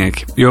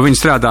mežinieki, jo viņi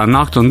strādā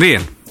naktu un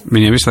dienu,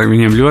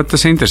 viņiem ļoti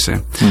tas interesē.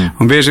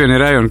 Un bieži vien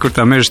ir rajoni, kur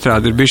tā meža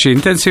strāde ir bijuši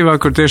intensīvā,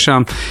 kur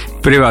tiešām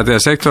privātajā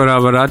sektorā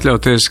var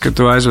atļauties, ka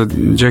tu aizved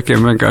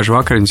džekiem vienkārši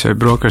vakariņas vai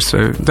brokastis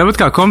vai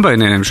tāpat kā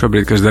kombaineriem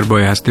šobrīd, kas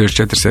darbojās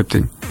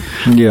 24/7.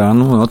 Jā,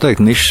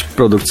 noteikti nišas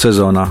produktu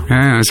sezonā.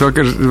 Jā, es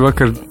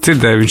vakar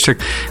dzirdēju, viņš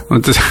saka,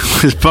 un tas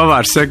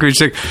pavārs saka,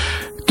 viņš saka,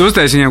 Tu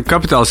uztaisi viņam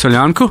kapitāla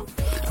soļanku,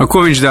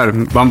 ko viņš dara,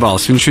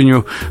 Bambāls? Viņš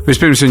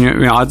vispirms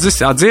viņu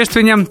atdziest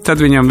viņam, tad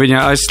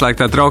viņa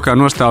aizslēgtā traukā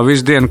nostāv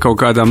visu dienu kaut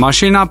kādā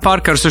mašīnā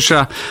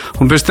pārkarsušā,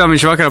 un pēc tam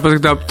viņš vakarā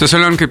paskatā, tas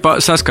soļanka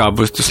ir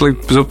saskābus, tu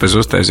slikt zupes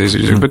uztaisīs.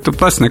 Viņš bet tu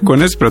pats neko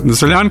nesaprot no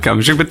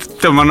soļankām. Viņš bet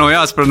tev man nav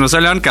jāsaprot no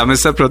soļankām,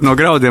 es saprotu no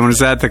graudiem un es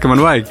ēta, ka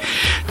man vajag.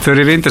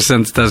 Tur ir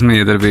interesants tās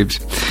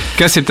miedarbības.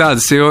 Kas ir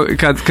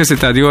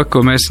tādi joki,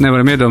 ko mēs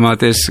nevaram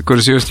iedomāties,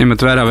 kurus jūs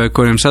ņemat vērā vai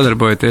kuriem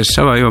sadarbojaties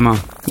savā jomā,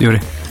 Juri?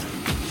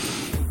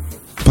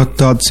 Pat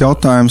tāds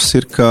jautājums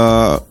ir, ka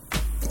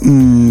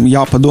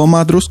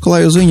jāpadomā drusku,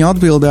 lai uz viņu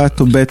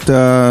atbildētu, bet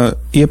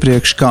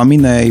iepriekš, kā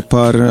minēja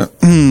par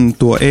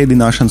to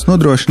ēdināšanas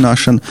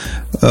nodrošināšanu,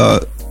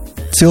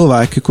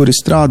 cilvēki, kuri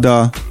strādā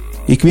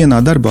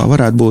ikvienā darbā,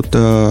 varētu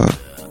būt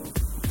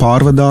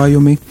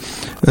pārvadājumi,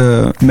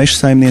 meža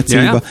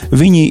saimniecība. Jā.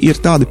 Viņi ir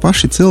tādi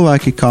paši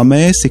cilvēki, kā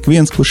mēs, ik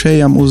viens, kurš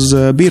ejam uz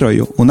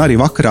biroju, un arī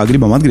vakarā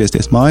gribam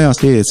atgriezties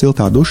mājās, ieiet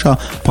siltā dušā,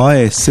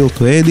 paēst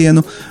siltu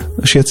ēdienu.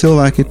 Šie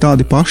cilvēki ir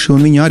tādi paši,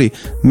 un viņi arī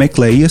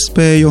meklē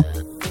iespēju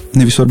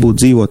nevis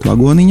varbūt dzīvot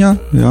vagoniņā,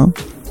 jā,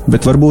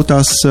 bet varbūt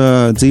tās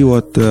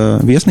dzīvot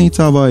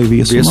viesnīcā vai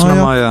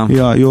viesumājā.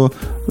 Jā, jo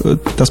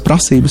tas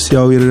prasības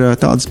jau ir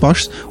tādas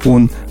pašas,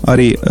 un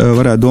arī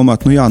varētu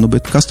domāt,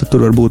 bet kas tad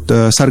tur varbūt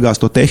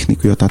sargās to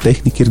tehniku, jo tā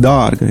tehnika ir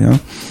dārga, jā.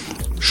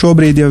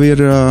 Šobrīd jau ir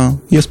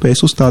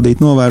iespējas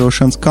uzstādīt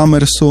novērošanas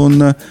kameras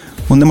un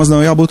nemaz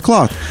nav jābūt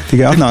klāt.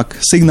 Tikai atnāk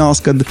signāls,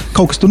 kad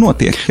kaut kas tur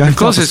notiek. Jā,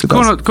 klausies,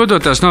 ko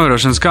dod tās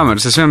novērošanas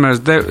kameras?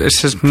 Es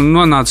esmu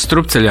nonācis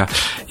strupceļā.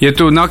 Ja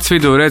tu nakts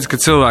vidū redz, ka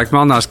cilvēki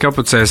melnās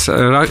kapucēs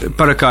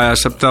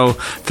parakājās ap tavu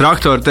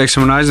traktoru,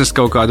 teiksim, un aiznes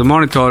kaut kādu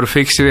monitoru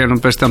fiksi vienu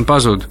un pēc tam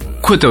pazūd.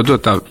 Ko tev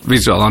dod tā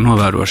vizuālā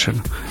novērošana?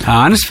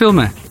 Ēnas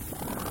filmē?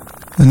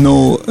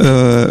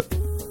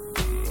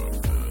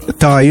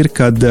 Tā ir,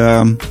 kad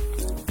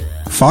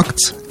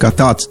fakts, ka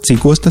tāds,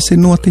 cikos tas ir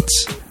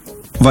noticis,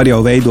 var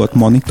jau veidot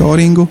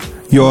monitoringu,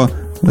 jo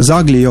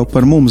zagļi jau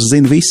par mums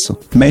zina visu.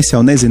 Mēs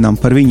jau nezinām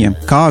par viņiem.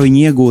 Kā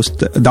viņi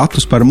iegūst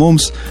datus par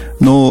mums,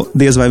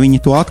 diez vai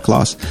viņi to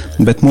atklās.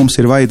 Bet mums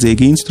ir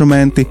vajadzīgi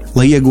instrumenti,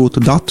 lai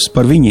iegūtu datus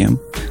par viņiem.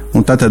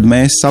 Un tad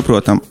mēs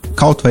saprotam,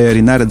 kaut vai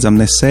arī neredzam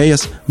ne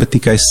sejas, bet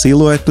tikai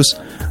siluetus.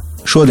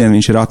 Šodien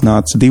viņš ir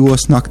atnācis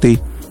 2 naktī.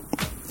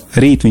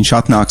 Rīt viņš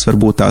atnāks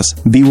varbūt tās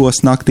 2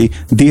 naktī,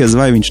 diez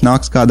vai viņš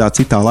nāks kādā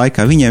citā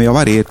laikā. Viņiem jau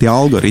arī ir tie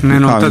algoritmi,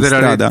 kā viņi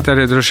strādā. Tad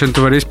arī droši vien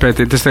tu vari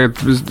izpētīt. Es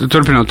tagad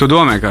turpinot to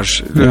domē,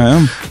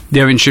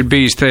 ja viņš ir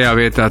bijis tajā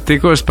vietā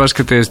tikos,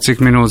 paskaties,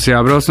 cik minūtes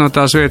jābrauc no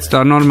tās vietas,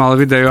 tā normāla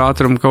vidējo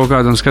ātrumu kaut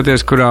kādu un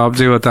skaties, kurā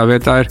apdzīvotā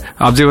vietā ir.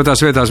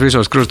 Apdzīvotās vietās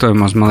visos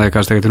krustojumos, man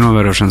liekas, tagad ir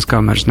novērošanas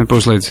kameras,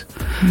 nepūslīdz.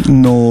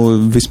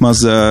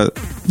 Vismaz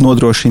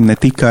nodrošina ne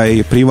tikai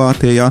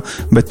privātie,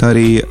 bet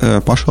arī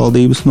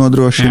pašvaldības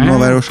nodrošina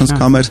novērošanas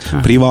kameras,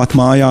 privāti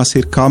mājās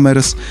ir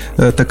kameras,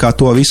 tā kā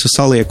to visu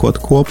saliekot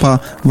kopā,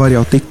 var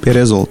jau tikt pie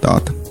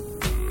rezultāta.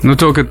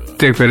 To, ka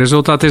tiek pie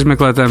rezultāta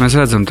izmeklētāji, mēs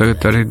redzam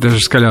tagad arī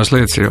dažas skaļās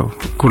lietas jau,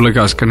 kur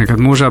likās, ka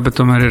nekad mūžā, bet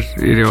tomēr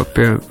ir jau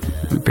pie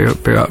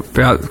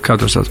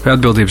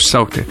atbildības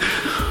sauktie.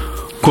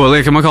 Ko,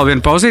 liekam atkal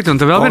vienu pauzīti, un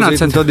tad vēl vienā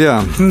centa? Tad jā,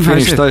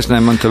 viņš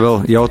taisnē, man te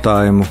vēl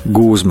jautājumu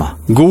gūzma.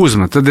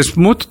 Gūzma, tad es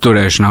mutu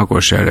turēšu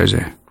nākošajā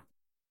reizē.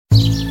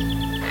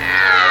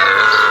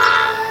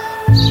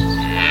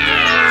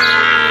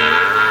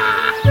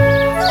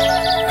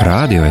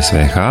 Radio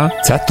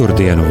SVH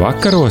 4.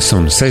 vakaros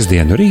un 6.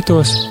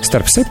 rītos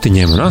starp 7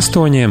 un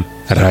 8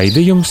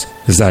 raidījums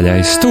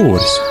Zaļais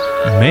stūris.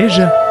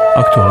 Meža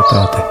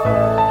aktualitāte.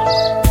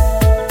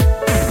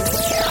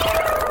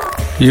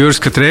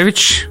 Jūras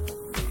Katrevičs,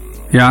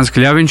 Jānis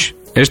Kļaviņš,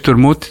 es tur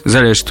muti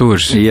Zaļais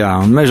stūris. Jā,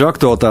 un meža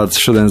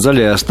aktualitātes šodien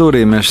Zaļajā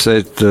stūrī mēs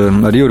šeit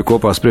ar Jūru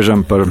kopā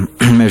spriežam par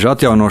meža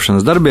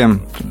atjaunošanas darbiem,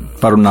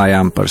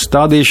 parunājām par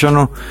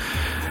stādīšanu.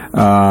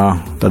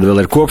 Tad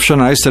vēl ir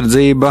kopšana,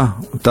 aizsardzība,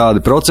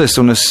 tādi procesi,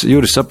 un es,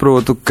 Juri,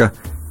 saprotu, ka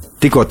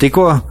tikko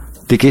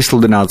tika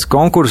izsludināts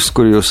konkurss,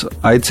 kur jūs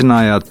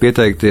aicinājāt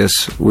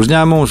pieteikties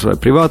uzņēmumus vai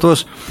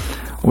privātos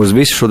uz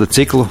visu šo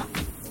ciklu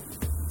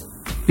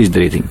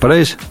izdarīt.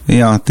 Pareizi?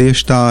 Jā,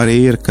 tieši tā arī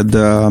ir, kad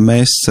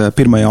mēs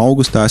 1.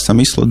 augustā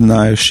esam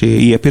izsludinājuši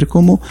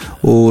iepirkumu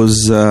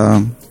uz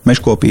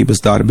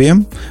mežkopības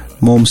darbiem.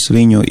 Mums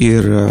viņu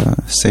ir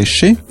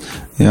 6,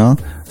 jā,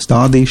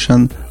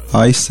 stādīšana,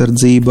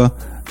 aizsardzība,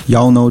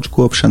 jaunauģu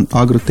kopšana,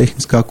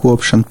 agrotehniskā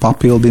kopšana,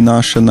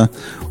 papildināšana,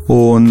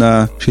 un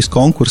šis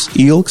konkurss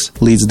ilgs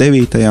līdz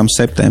 9.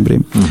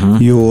 septembrim,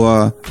 jo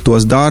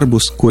tos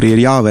darbus, kuri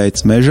ir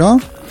jāveic mežā,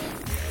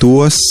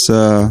 tos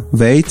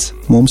veids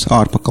mums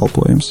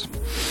ārpakalpojums.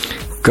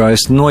 Kā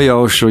es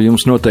nojaušu,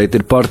 jums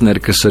noteikti ir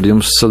partneri, kas ar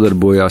jums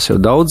sadarbojās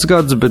jau daudz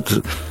gadus, bet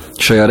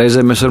šajā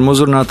reizē mēs varam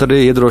uzrunāt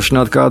arī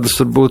iedrošināt kādus,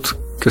 varbūt,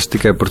 kas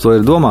tikai par to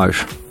ir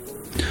domājuši.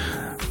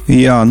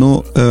 Jā,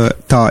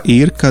 tā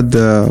ir, kad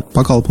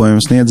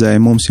pakalpojumu sniedzēji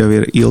mums jau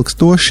ir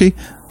ilgstoši,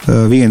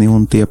 vieni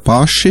un tie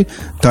paši,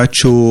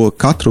 taču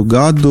katru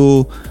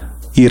gadu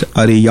ir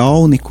arī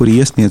jauni,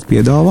 kuri iesniedz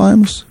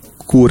piedāvājumus,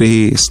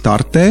 kuri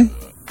startē,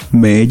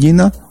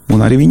 mēģina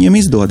un arī viņiem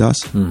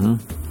izdodās.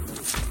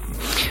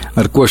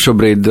 Ar ko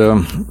šobrīd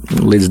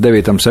līdz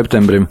 9.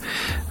 septembrim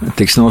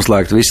tiks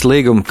noslēgti visi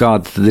līgumi,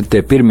 kādi tad ir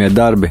tie pirmie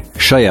darbi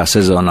šajā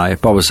sezonā? Ja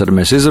pavasarī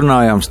mēs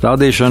izrunājām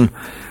stādīšanu,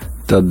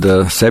 tad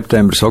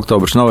septembris,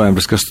 oktobris,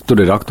 novembris, kas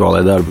tur ir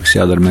aktuālai darbi, kas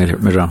jādara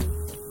mežā?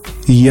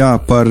 Jā,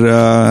 par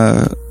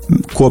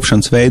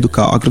kopšanas veidu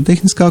kā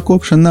agrotehniskā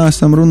kopšana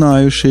neesam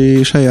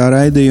runājuši šajā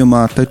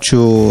raidījumā,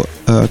 taču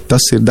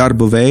tas ir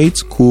darba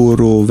veids,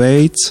 kuru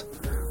veids,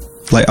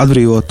 lai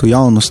atbrīvotu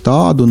jaunu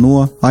stādu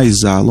no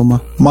aizzēluma.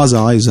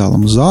 Mazā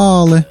aizzēluma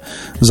zāle,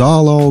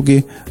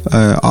 zālaugi,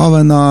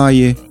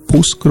 avenāji,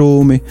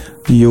 puskrūmi,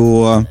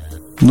 jo,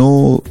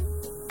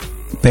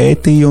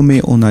 pētījumi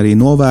un arī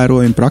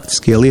novērojumi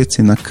praktiskie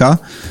liecina, ka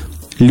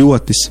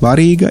ļoti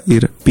svarīga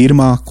ir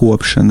pirmā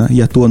kopšana.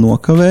 Ja to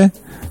nokavē,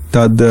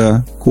 tad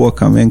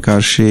kokam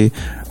vienkārši,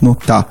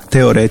 tā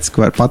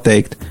teorētiski var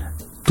pateikt,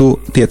 tu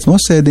tiec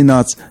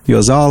nosēdināts, jo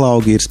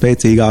zālaugi ir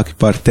spēcīgāki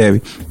par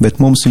tevi,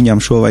 bet mums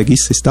viņam šo vajag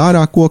izsist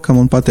ārā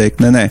kokam un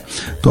pateikt, nē,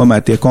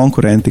 tomēr tie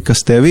konkurenti,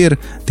 kas tev ir,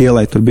 tie,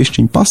 lai tur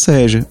bišķiņi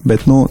pasēži,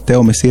 bet,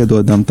 tev mēs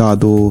iedodam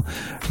tādu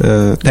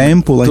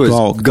tempu, lai tu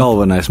augtu.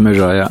 Galvenais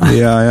mežā, jā.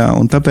 Jā,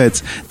 un tāpēc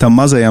tam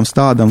mazajam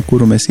stādam,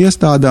 kuru mēs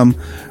iestādām,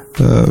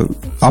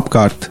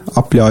 apkārt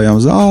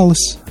apļaujam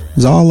zāles,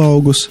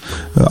 zālaugus,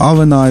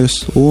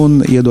 avenājus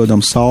un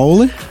iedodam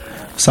sauli,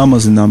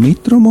 samazinām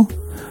mitrumu,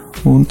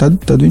 un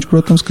tad viņš,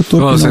 protams, ka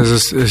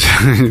turpinās.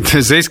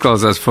 Tas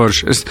izklausās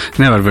forši. Es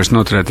nevaru vairs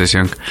noturēties,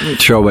 Janka.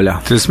 Šauvaļā.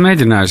 Tas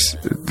mēģinājis.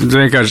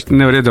 Vienkārši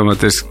nevar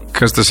iedomāties,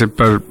 kas tas ir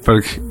par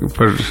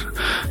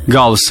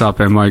galvas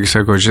sāpēm, vajag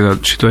sakot,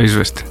 šito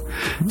izvest.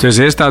 Tu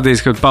esi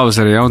iestādījis kaut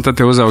pavasarī, un tad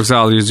te uzaug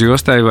zāli līdz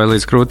jostai vai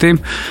līdz krūtīm,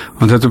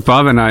 un tad tu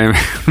pavenāji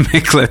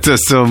meklē to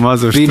savu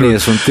mazu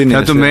tinies.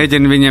 Tad tu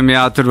mēģini viņam,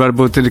 tur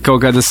varbūt ir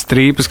kaut kādas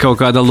strīpas, kaut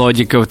kāda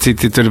loģika,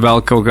 citi tur vēl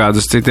kaut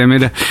kādus, citi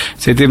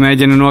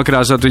mēģina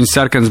nokrāsot viņas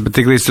sarkanas, bet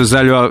tik līdz tu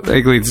zaļo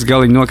eglītes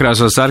galiņu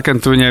nokrāso sarkanu,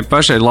 tu viņai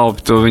pašai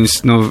laupi to viņas,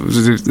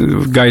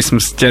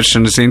 gaismas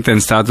ķeršanas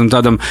intensitāti, un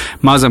tādam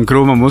mazam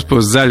krūmam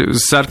uzpūst zaļu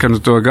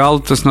sarkanu to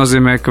galu, tas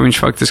nozīmē, ka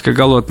viņš faktiski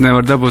galot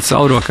nevar dabūt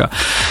saulrokā.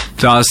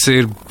 Tās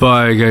ir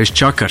baigais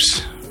čakars,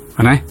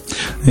 vai ne?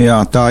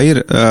 Jā, tā ir.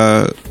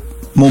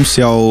 Mums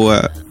jau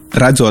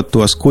redzot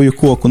to skuju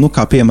koku,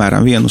 kā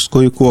piemēram vienu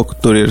skuju koku,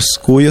 tur ir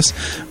skujas,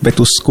 bet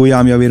uz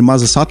skujām jau ir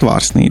mazas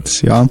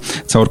atvārsnītes,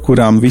 caur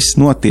kurām viss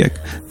notiek.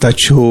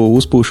 Taču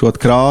uzpūšot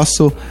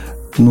krāsu,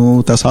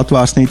 tas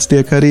atvārsnītes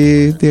tiek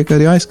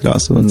arī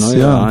aizkrāsotas.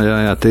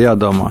 Jā, te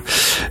jādomā.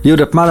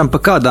 Juri, apmēram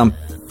pa kādām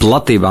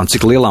platībām,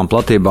 cik lielām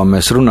platībām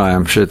mēs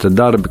runājam šie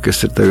darbi,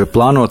 kas ir tagad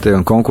plānotie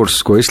un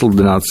konkursus, ko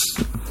izsludināts?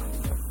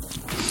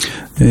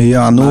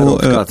 Jā,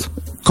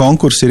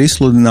 konkurss ir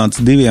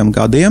izsludināts 2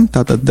 gadiem,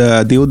 tātad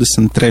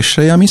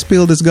 23.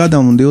 izpildes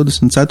gadam un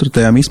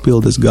 24.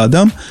 izpildes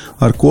gadam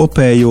ar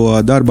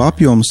kopējo darba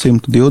apjomu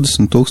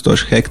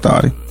 120,000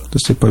 hektāri.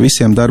 Tas ir pa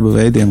visiem darba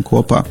veidiem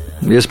kopā.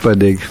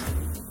 Iespaidīgi.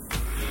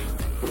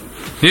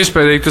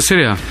 Iespējīgi tas ir,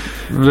 jā.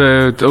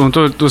 Un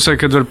tu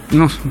saki, ka var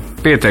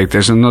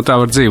pieteikties un no tā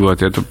var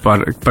dzīvot, ja tu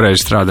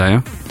pareizi strādā,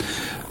 ja?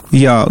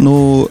 Jā,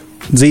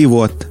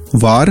 dzīvot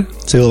var,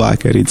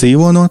 cilvēki arī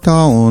dzīvo no tā,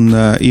 un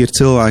ir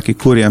cilvēki,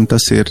 kuriem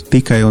tas ir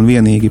tikai un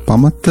vienīgi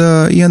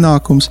pamata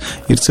ienākums,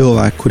 ir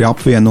cilvēki, kuri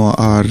apvieno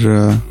ar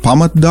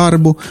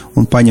pamatdarbu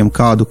un paņem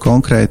kādu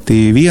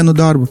konkrēti vienu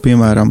darbu,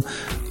 piemēram,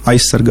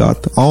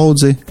 aizsargāt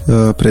audzi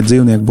pret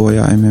dzīvnieku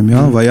bojājumiem,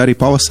 vai arī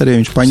pavasarī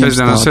viņš paņem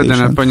stādīšanu.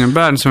 Sēdienā paņem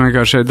bērns un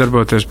vienkārši šeit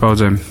darboties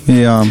paudzēm.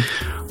 Jā.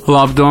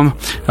 Labi doma.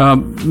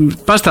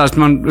 Pastāst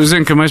man,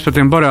 zinu, ka mēs par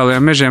tiem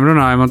boreālajiem mežiem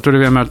runājam, un tur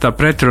ir vienmēr tā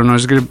pretruna,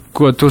 es gribu,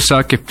 ko tu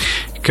saki,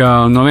 ka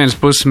no vienas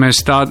puses mēs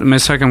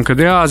sakam, ka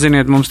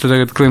ziniet, mums te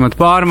tagad klimata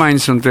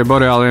pārmaiņas, un tie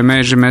boreālie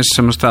meži, mēs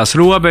esam uz tās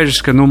robežas,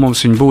 ka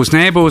mums viņi būs,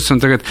 nebūs,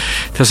 un tagad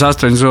tas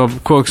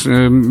 8-zobu koks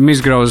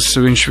mizgrauzes,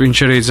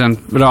 viņš arī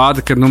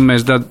rāda, ka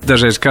mēs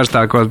dažreiz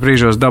karstākos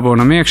brīžos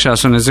dabūnam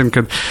iekšās, un es zinu,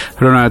 ka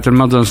runājot ar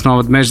Madonas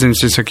novadu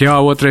mežziņas, viņš saka,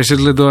 otrais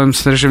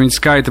izlidojums, viņi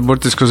skaita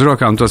burtiski uz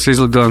rokām tos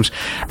izlidojums.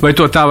 Vai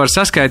to tā var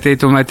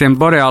saskaitīt, un vai tiem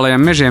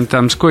boreālajiem mežiem,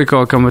 tam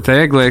skujkokam vai tā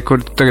eglē,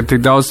 kur tagad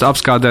tik daudz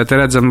apskādēti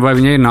redzam, vai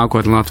viņi ir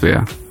nākotnē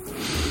Latvijā?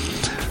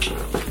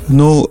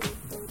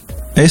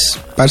 Es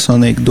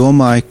personīgi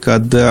domāju, ka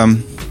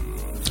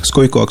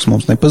skujkoks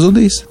mums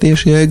nepazudīs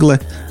tieši egle,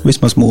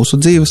 vismaz mūsu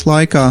dzīves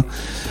laikā.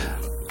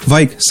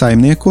 Vajag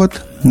saimniekot,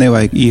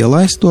 nevajag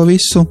ielaist to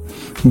visu,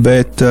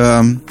 bet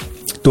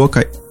to,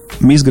 ka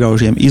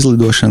mizgraužiem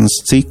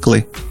izlidošanas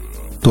cikli,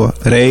 to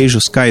reižu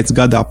skaits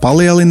gadā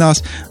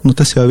palielinās,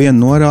 tas jau vien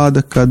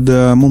norāda, kad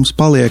mums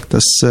paliek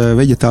tas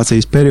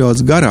veģetācijas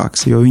periods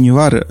garāks, jo viņi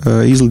var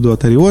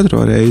izlidot arī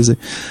otro reizi.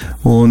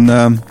 Un,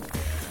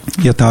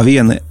 ja tā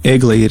viena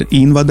egle ir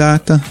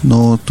invadēta,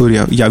 tur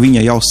jau, ja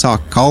viņa jau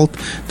sāk kalt,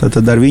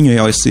 tad ar viņu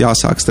jau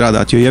jāsāk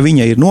strādāt, jo ja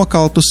viņa ir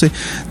nokaltusi,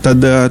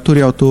 tad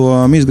tur jau to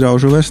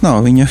mizgraužu vairs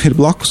nav, viņa ir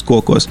blakus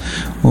kokos.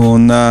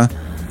 Un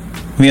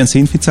viens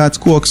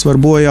inficēts koks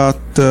var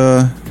bojāt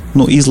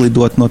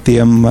izlidot no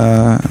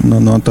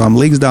tām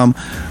ligzdām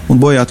un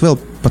bojāt vēl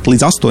pat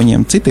līdz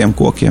 8 citiem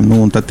kokiem.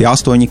 Nu, un tad tie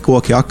 8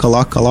 koki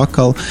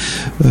akal.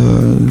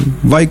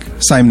 Vajag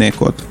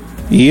saimniekot.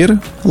 Ir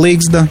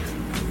līgzda,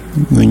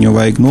 viņu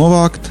vajag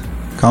novākt,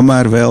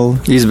 kamēr vēl...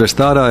 Izvest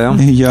ārā, jā?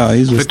 Jā,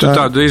 izvest Bet tu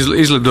tādu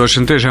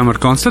izlidošanu tiešām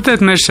var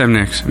konstatēt meža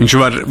saimnieks? Viņš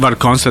var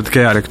konstatēt,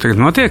 ka jāreka tagad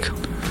notiek?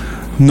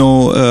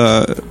 Nu,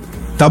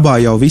 dabā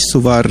jau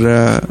visu var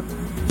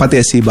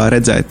patiesībā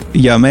redzēt.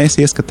 Ja mēs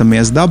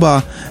ieskatāmies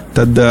dabā,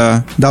 tad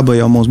daba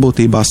jau mums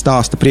būtībā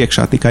stāsta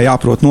priekšā, tikai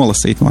jāprot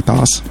nolasīt no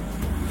tās.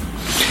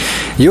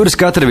 Juris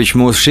Katravičs,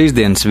 mūsu šīs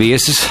dienas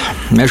viesis,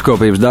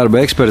 mežkopības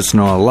darba eksperts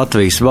no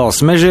Latvijas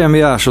valsts mežiem.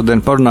 Jā,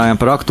 šodien parunājam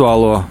par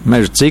aktuālo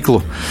meža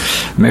ciklu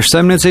meža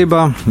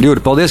saimniecībā.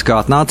 Juri, paldies, kā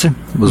atnāci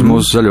uz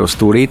mūsu zaļo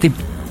stūrīti.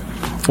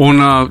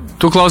 Un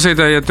tu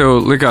klausītāji, ja tev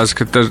likās,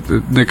 ka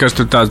nekas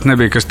tur tāds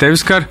nebija, kas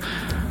tevis skar,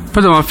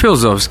 padomā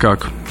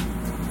filozofiskāk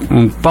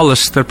un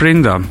palas starp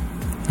rindām.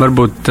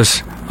 Varbūt tas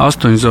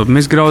 8 zobu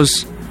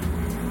izgrauzes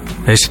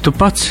esi tu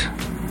pats.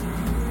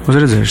 Uz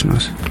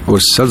redzēšanos.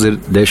 Uz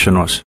sadzirdēšanos.